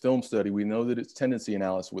that it's film study. We know that it's tendency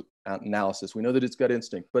analysis. We know that it's gut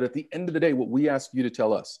instinct. But at the end of the day, what we ask you to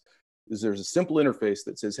tell us is there's a simple interface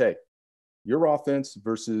that says, hey, your offense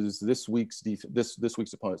versus this week's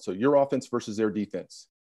opponent. So your offense versus their defense.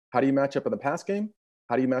 How do you match up in the pass game?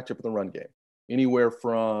 How do you match up in the run game? Anywhere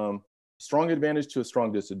from strong advantage to a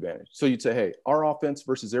strong disadvantage. So you'd say, hey, our offense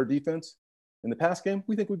versus their defense in the pass game,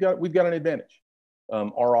 we think we've got an advantage.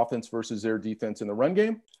 Our offense versus their defense in the run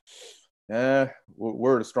game,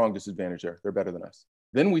 we're at a strong disadvantage there. They're better than us.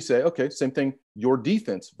 Then we say, okay, same thing, your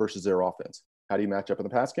defense versus their offense. How do you match up in the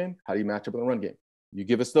pass game? How do you match up in the run game? You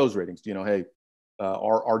give us those ratings. Hey,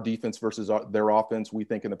 our defense versus their offense, we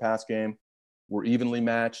think in the pass game, we're evenly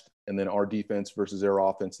matched. And then our defense versus their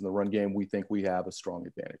offense in the run game, we think we have a strong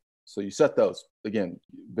advantage. So you set those. Again,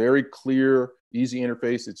 very clear, easy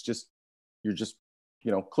interface. It's just, you're just,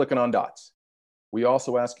 clicking on dots. We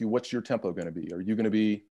also ask you, what's your tempo going to be? Are you going to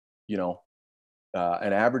be,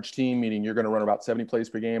 an average team, meaning you're going to run about 70 plays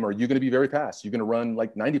per game? Or are you going to be very fast? You're going to run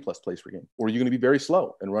like 90 plus plays per game? Or are you going to be very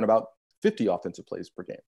slow and run about 50 offensive plays per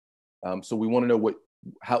game? So we want to know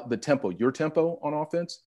how the tempo, your tempo on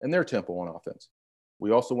offense and their tempo on offense.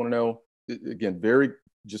 We also want to know, again,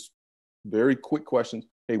 very quick questions.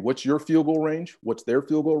 Hey, what's your field goal range? What's their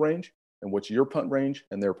field goal range? And what's your punt range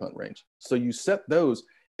and their punt range? So you set those.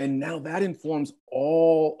 And now that informs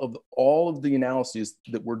all of the analyses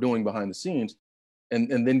that we're doing behind the scenes, and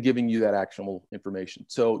then giving you that actionable information.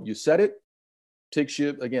 So you set it, takes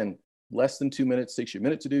you, again, less than 2 minutes, takes you a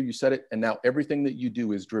minute to do, you set it, and now everything that you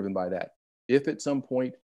do is driven by that. If at some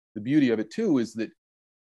point, the beauty of it too is that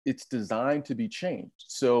it's designed to be changed.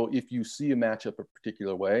 So if you see a matchup a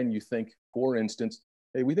particular way and you think, for instance,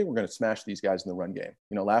 hey, we think we're going to smash these guys in the run game.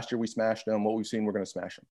 Last year we smashed them. What we've seen, we're going to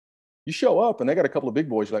smash them. You show up and they got a couple of big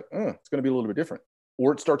boys. You're like, it's going to be a little bit different.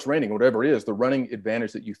 Or it starts raining, whatever it is. The running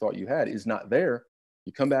advantage that you thought you had is not there.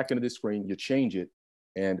 You come back into this screen, you change it,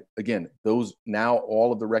 And again, those now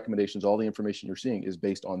all of the recommendations, all the information you're seeing is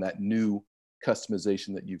based on that new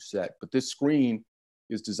customization that you've set. But this screen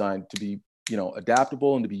is designed to be,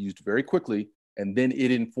 adaptable and to be used very quickly. And then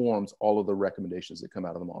it informs all of the recommendations that come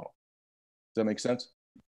out of the model. Does that make sense?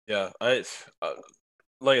 Yeah,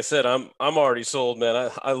 like I said, I'm already sold,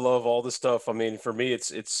 man. I love all this stuff. I mean, for me,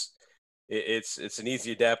 it's an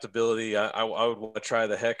easy adaptability. I would want to try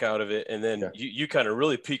the heck out of it. And then you kind of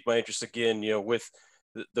really piqued my interest again, with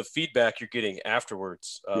the feedback you're getting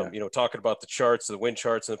afterwards. Talking about the charts, the win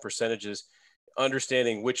charts, and the percentages,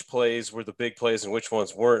 understanding which plays were the big plays and which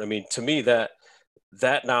ones weren't. I mean, to me, that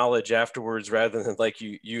knowledge afterwards, rather than like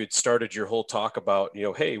you had started your whole talk about,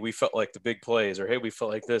 hey, we felt like the big plays, or hey, we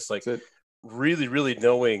felt like this, like really, really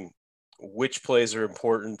knowing which plays are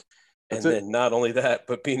important. And then not only that,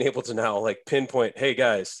 but being able to now like pinpoint, hey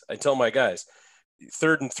guys, I tell my guys,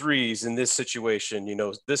 3rd and 3s in this situation,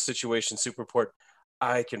 this situation super important.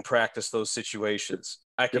 I can practice those situations.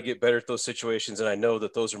 I can get better at those situations. And I know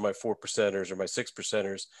that those are my 4%ers or my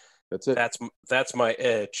 6%ers. That's it. That's my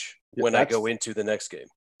edge when I go into the next game.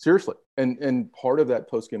 Seriously. And part of that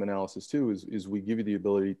post-game analysis too is we give you the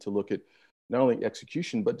ability to look at not only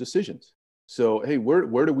execution, but decisions. So, hey,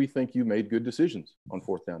 where do we think you made good decisions on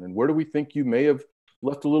 4th down? And where do we think you may have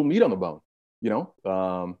left a little meat on the bone?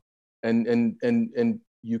 And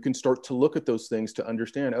you can start to look at those things to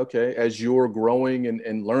understand, okay, as you're growing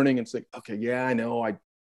and learning and say, okay, yeah, I know I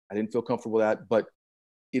didn't feel comfortable with that, but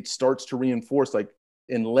it starts to reinforce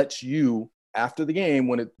and lets you, after the game,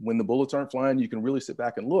 when the bullets aren't flying, you can really sit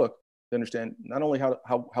back and look to understand not only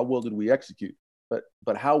how well did we execute,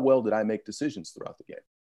 but how well did I make decisions throughout the game.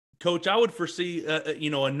 Coach, I would foresee,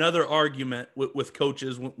 another argument with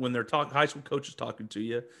coaches when they're high school coaches talking to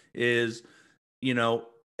you is,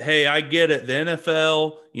 hey, I get it. The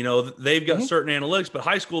NFL, they've got certain analytics, but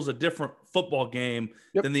high school is a different football game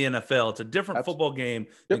than the NFL. It's a different football game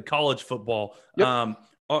than college football.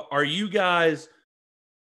 Are you guys,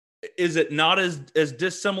 is it not as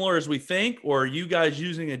dissimilar as we think, or are you guys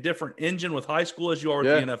using a different engine with high school as you are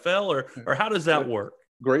with the NFL, or how does that work?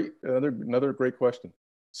 Great. Another great question.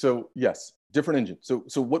 So yes, different engine. So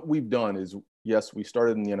what we've done is, yes, we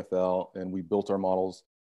started in the NFL and we built our models,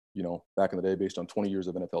 back in the day based on 20 years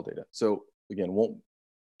of NFL data. So again, won't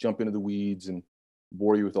jump into the weeds and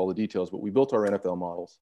bore you with all the details, but we built our NFL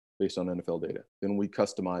models based on NFL data. Then we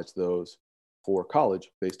customized those for college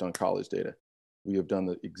based on college data. We have done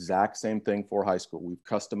the exact same thing for high school. We've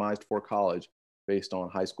customized for college based on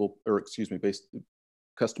customized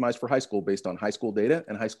for high school based on high school data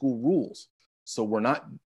and high school rules. So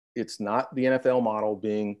it's not the NFL model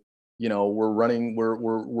being,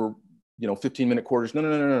 we're 15-minute quarters.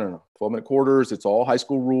 No. 12-minute quarters. It's all high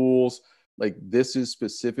school rules. Like, this is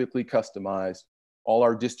specifically customized. All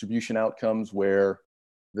our distribution outcomes that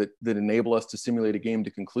enable us to simulate a game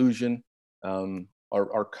to conclusion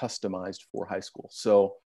are customized for high school.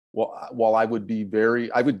 So while I would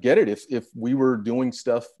get it if we were doing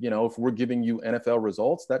stuff, if we're giving you NFL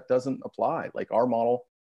results, that doesn't apply. Like, our model,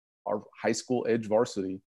 our high school Edge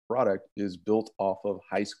Varsity product is built off of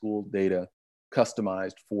high school data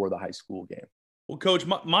customized for the high school game. Well, Coach,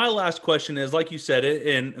 my last question is, like you said it,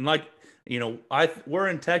 and like, we're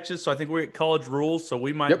in Texas, so I think we're at college rules, so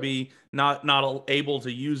we might be not able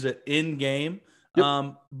to use it in game.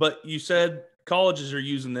 But you said colleges are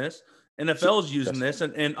using this, NFL is using this,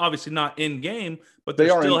 and obviously not in game, but they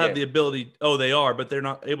still have the ability. Oh, they are, but they're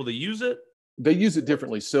not able to use it. They use it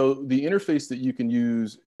differently. So the interface that you can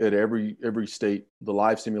use at every state, the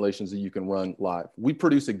live simulations that you can run live. We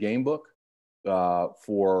produce a game book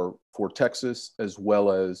for Texas as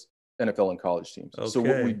well as NFL and college teams. Okay. So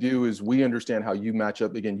what we do is we understand how you match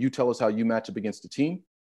up. Again, you tell us how you match up against a team,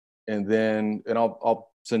 and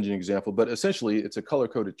I'll send you an example. But essentially, it's a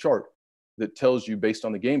color-coded chart that tells you based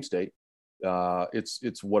on the game state.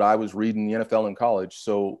 It's what I was reading in the NFL and college.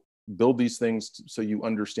 So build these things so you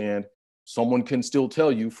understand. Someone can still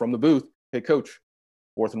tell you from the booth, hey, coach,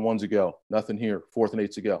 4th and 1's a go. Nothing here. 4th and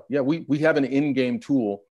 8's a go. Yeah, we have an in-game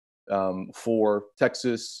tool for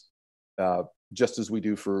Texas, just as we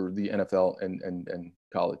do for the NFL and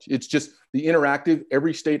college. It's just the interactive.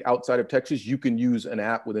 Every state outside of Texas, you can use an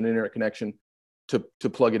app with an internet connection to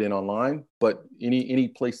plug it in online. But any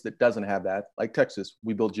place that doesn't have that, like Texas,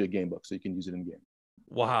 we build you a game book so you can use it in game.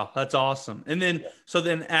 Wow, that's awesome. And then so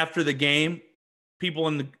then after the game, people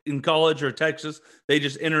in college or Texas, they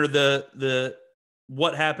just enter the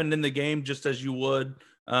what happened in the game just as you would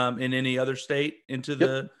in any other state into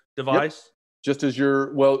the device. Just as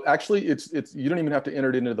actually it's you don't even have to enter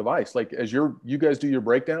it into the device. Like, as you guys do your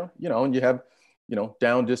breakdown, and you have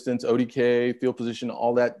down distance, ODK, field position,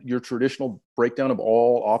 all that, your traditional breakdown of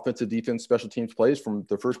all offensive, defense, special teams plays from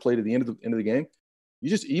the first play to the end of the game, you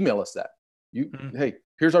just email us that. Hey,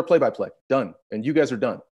 here's our play-by-play, done, and you guys are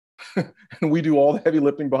done. And we do all the heavy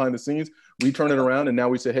lifting behind the scenes. We turn it around, and now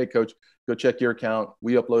we say, hey, coach, go check your account.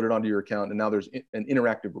 We upload it onto your account, and now there's an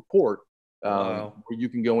interactive report where you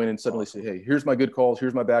can go in and suddenly say, hey, here's my good calls,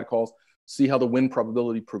 here's my bad calls, see how the win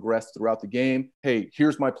probability progressed throughout the game. Hey,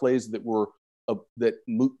 here's my plays that were that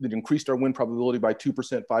increased our win probability by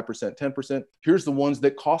 2%, 5%, 10%. Here's the ones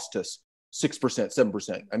that cost us 6%,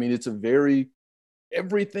 7%. I mean, it's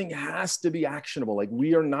everything has to be actionable. Like,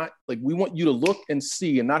 we want you to look and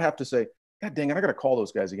see and not have to say, God dang it, I got to call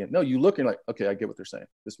those guys again. No, you look and like, okay, I get what they're saying.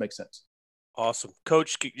 This makes sense. Awesome.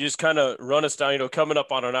 Coach, just kind of run us down, coming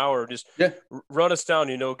up on an hour, just run us down,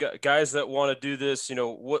 guys that want to do this,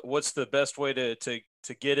 what's the best way to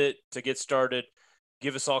get started?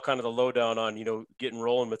 Give us all kind of the lowdown on, getting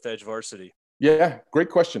rolling with Edge Varsity. Yeah, great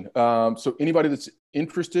question. So anybody that's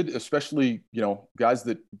interested, especially, guys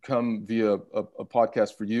that come via a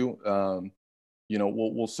podcast for you,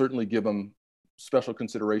 we'll certainly give them special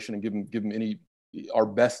consideration and give them our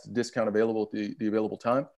best discount available at the available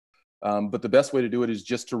time. But the best way to do it is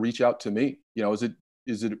just to reach out to me.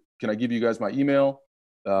 Can I give you guys my email?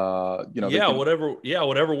 Whatever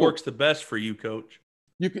works the best for you, Coach.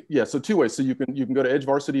 So two ways. So you can go to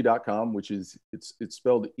edgevarsity.com, which is it's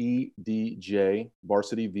spelled EDJ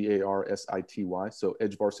varsity, VARSITY. So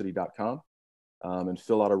edgevarsity.com, and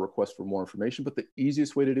fill out a request for more information. But the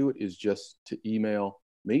easiest way to do it is just to email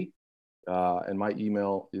me, and my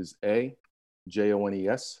email is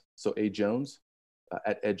AJONES, so A Jones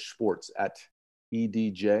at Edge Sports at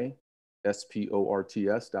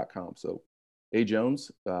EDJSPORTS.com. So A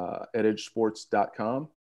Jones at edgesports.com.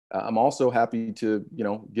 I'm also happy to,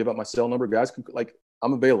 give up my cell number. Guys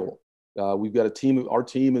I'm available. We've got a team. Our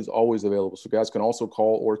team is always available. So guys can also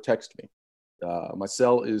call or text me. My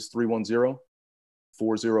cell is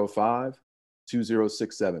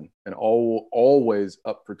 310-405-2067, and always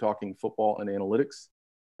up for talking football and analytics.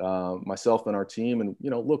 Myself and our team, and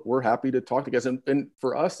look, we're happy to talk to guys. And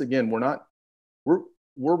for us, again, we're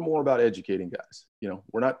more about educating guys.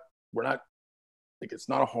 We're not like, it's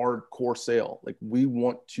not a hardcore sale. Like, we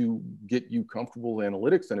want to get you comfortable with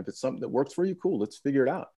analytics, and if it's something that works for you, cool, let's figure it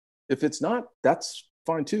out. If it's not, that's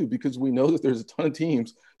fine too, because we know that there's a ton of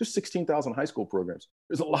teams. There's 16,000 high school programs.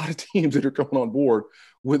 There's a lot of teams that are coming on board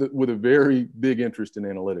with a very big interest in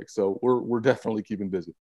analytics. So we're definitely keeping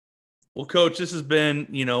busy. Well, Coach, this has been,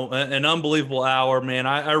 an unbelievable hour, man.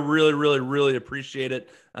 I really, really, really appreciate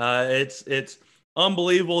it. It's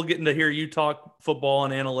unbelievable getting to hear you talk football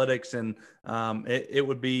and analytics, and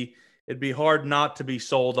it'd be hard not to be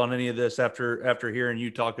sold on any of this after hearing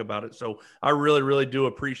you talk about it. So I really, really do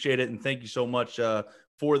appreciate it, and thank you so much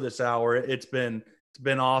for this hour. It's been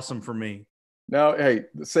awesome for me. No, hey,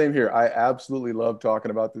 same here. I absolutely love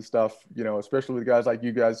talking about this stuff, especially with guys like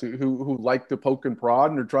you guys who like to poke and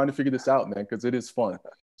prod and are trying to figure this out, man, because it is fun.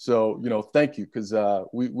 So, thank you, because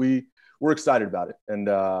we're excited about it, and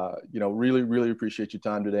really, really appreciate your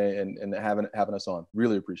time today and having us on.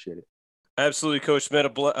 Really appreciate it. Absolutely, Coach. Been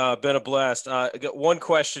a blast. I got one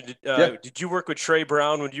question. Did you work with Trey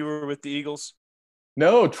Brown when you were with the Eagles?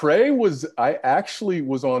 No, I actually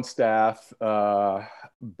was on staff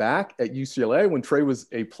back at UCLA when Trey was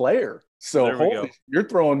a player. So you're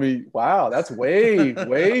throwing me. Wow, that's way,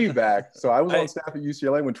 way back. So I was on staff at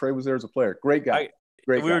UCLA when Trey was there as a player. Great guy.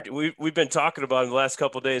 We've been talking about him the last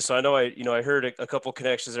couple of days. So I know I heard a couple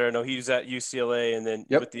connections there. I know he was at UCLA and then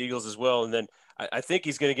with the Eagles as well. And then I think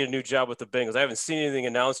he's going to get a new job with the Bengals. I haven't seen anything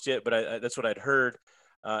announced yet, but that's what I'd heard.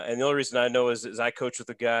 And the only reason I know is I coached with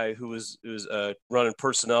a guy who was running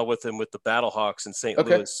personnel with him with the Battlehawks in St.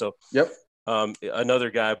 Louis. So another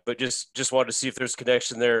guy, but just wanted to see if there's a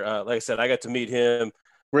connection there. Like I said, I got to meet him.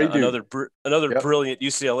 Great dude. Another brilliant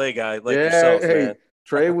UCLA guy like yourself, man.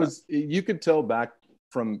 Trey was. You could tell back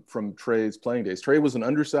from Trey's playing days. Trey was an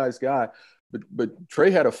undersized guy, but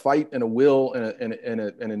Trey had a fight and a will and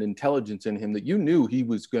an intelligence in him that you knew he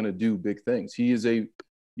was going to do big things. He is he's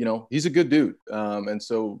a good dude, and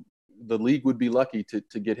so the league would be lucky to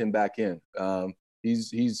get him back in.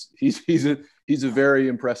 He's a very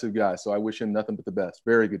impressive guy. So I wish him nothing but the best.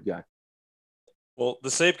 Very good guy. Well,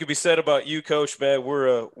 the same could be said about you, Coach, man.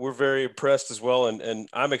 We're very impressed as well, and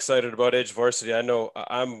I'm excited about Edge Varsity. I know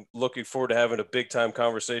I'm looking forward to having a big time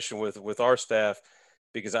conversation with our staff,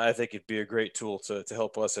 because I think it'd be a great tool to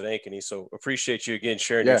help us at Ankeny. So appreciate you again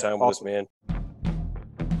sharing your time with us, man.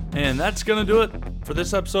 And that's going to do it for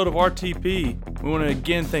this episode of RTP. We want to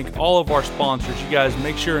again thank all of our sponsors. You guys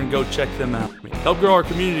make sure and go check them out. Help grow our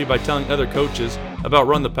community by telling other coaches about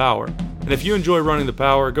Run the Power. And if you enjoy running the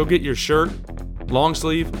Power, go get your shirt, long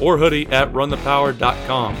sleeve, or hoodie at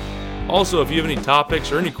runthepower.com. Also, if you have any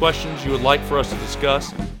topics or any questions you would like for us to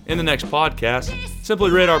discuss in the next podcast,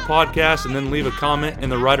 simply rate our podcast and then leave a comment in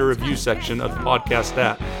the writer review section of the podcast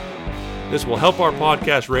app. This will help our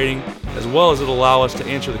podcast rating as well as it'll allow us to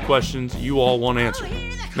answer the questions you all want answered.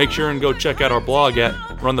 Make sure and go check out our blog at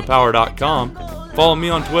runthepower.com. Follow me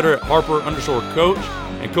on Twitter at Harper_Coach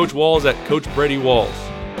and Coach Walls at Coach Brady Walls.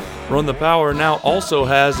 Run the Power now also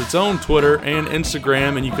has its own Twitter and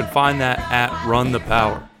Instagram, and you can find that at Run the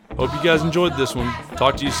Power. Hope you guys enjoyed this one.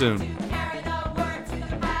 Talk to you soon.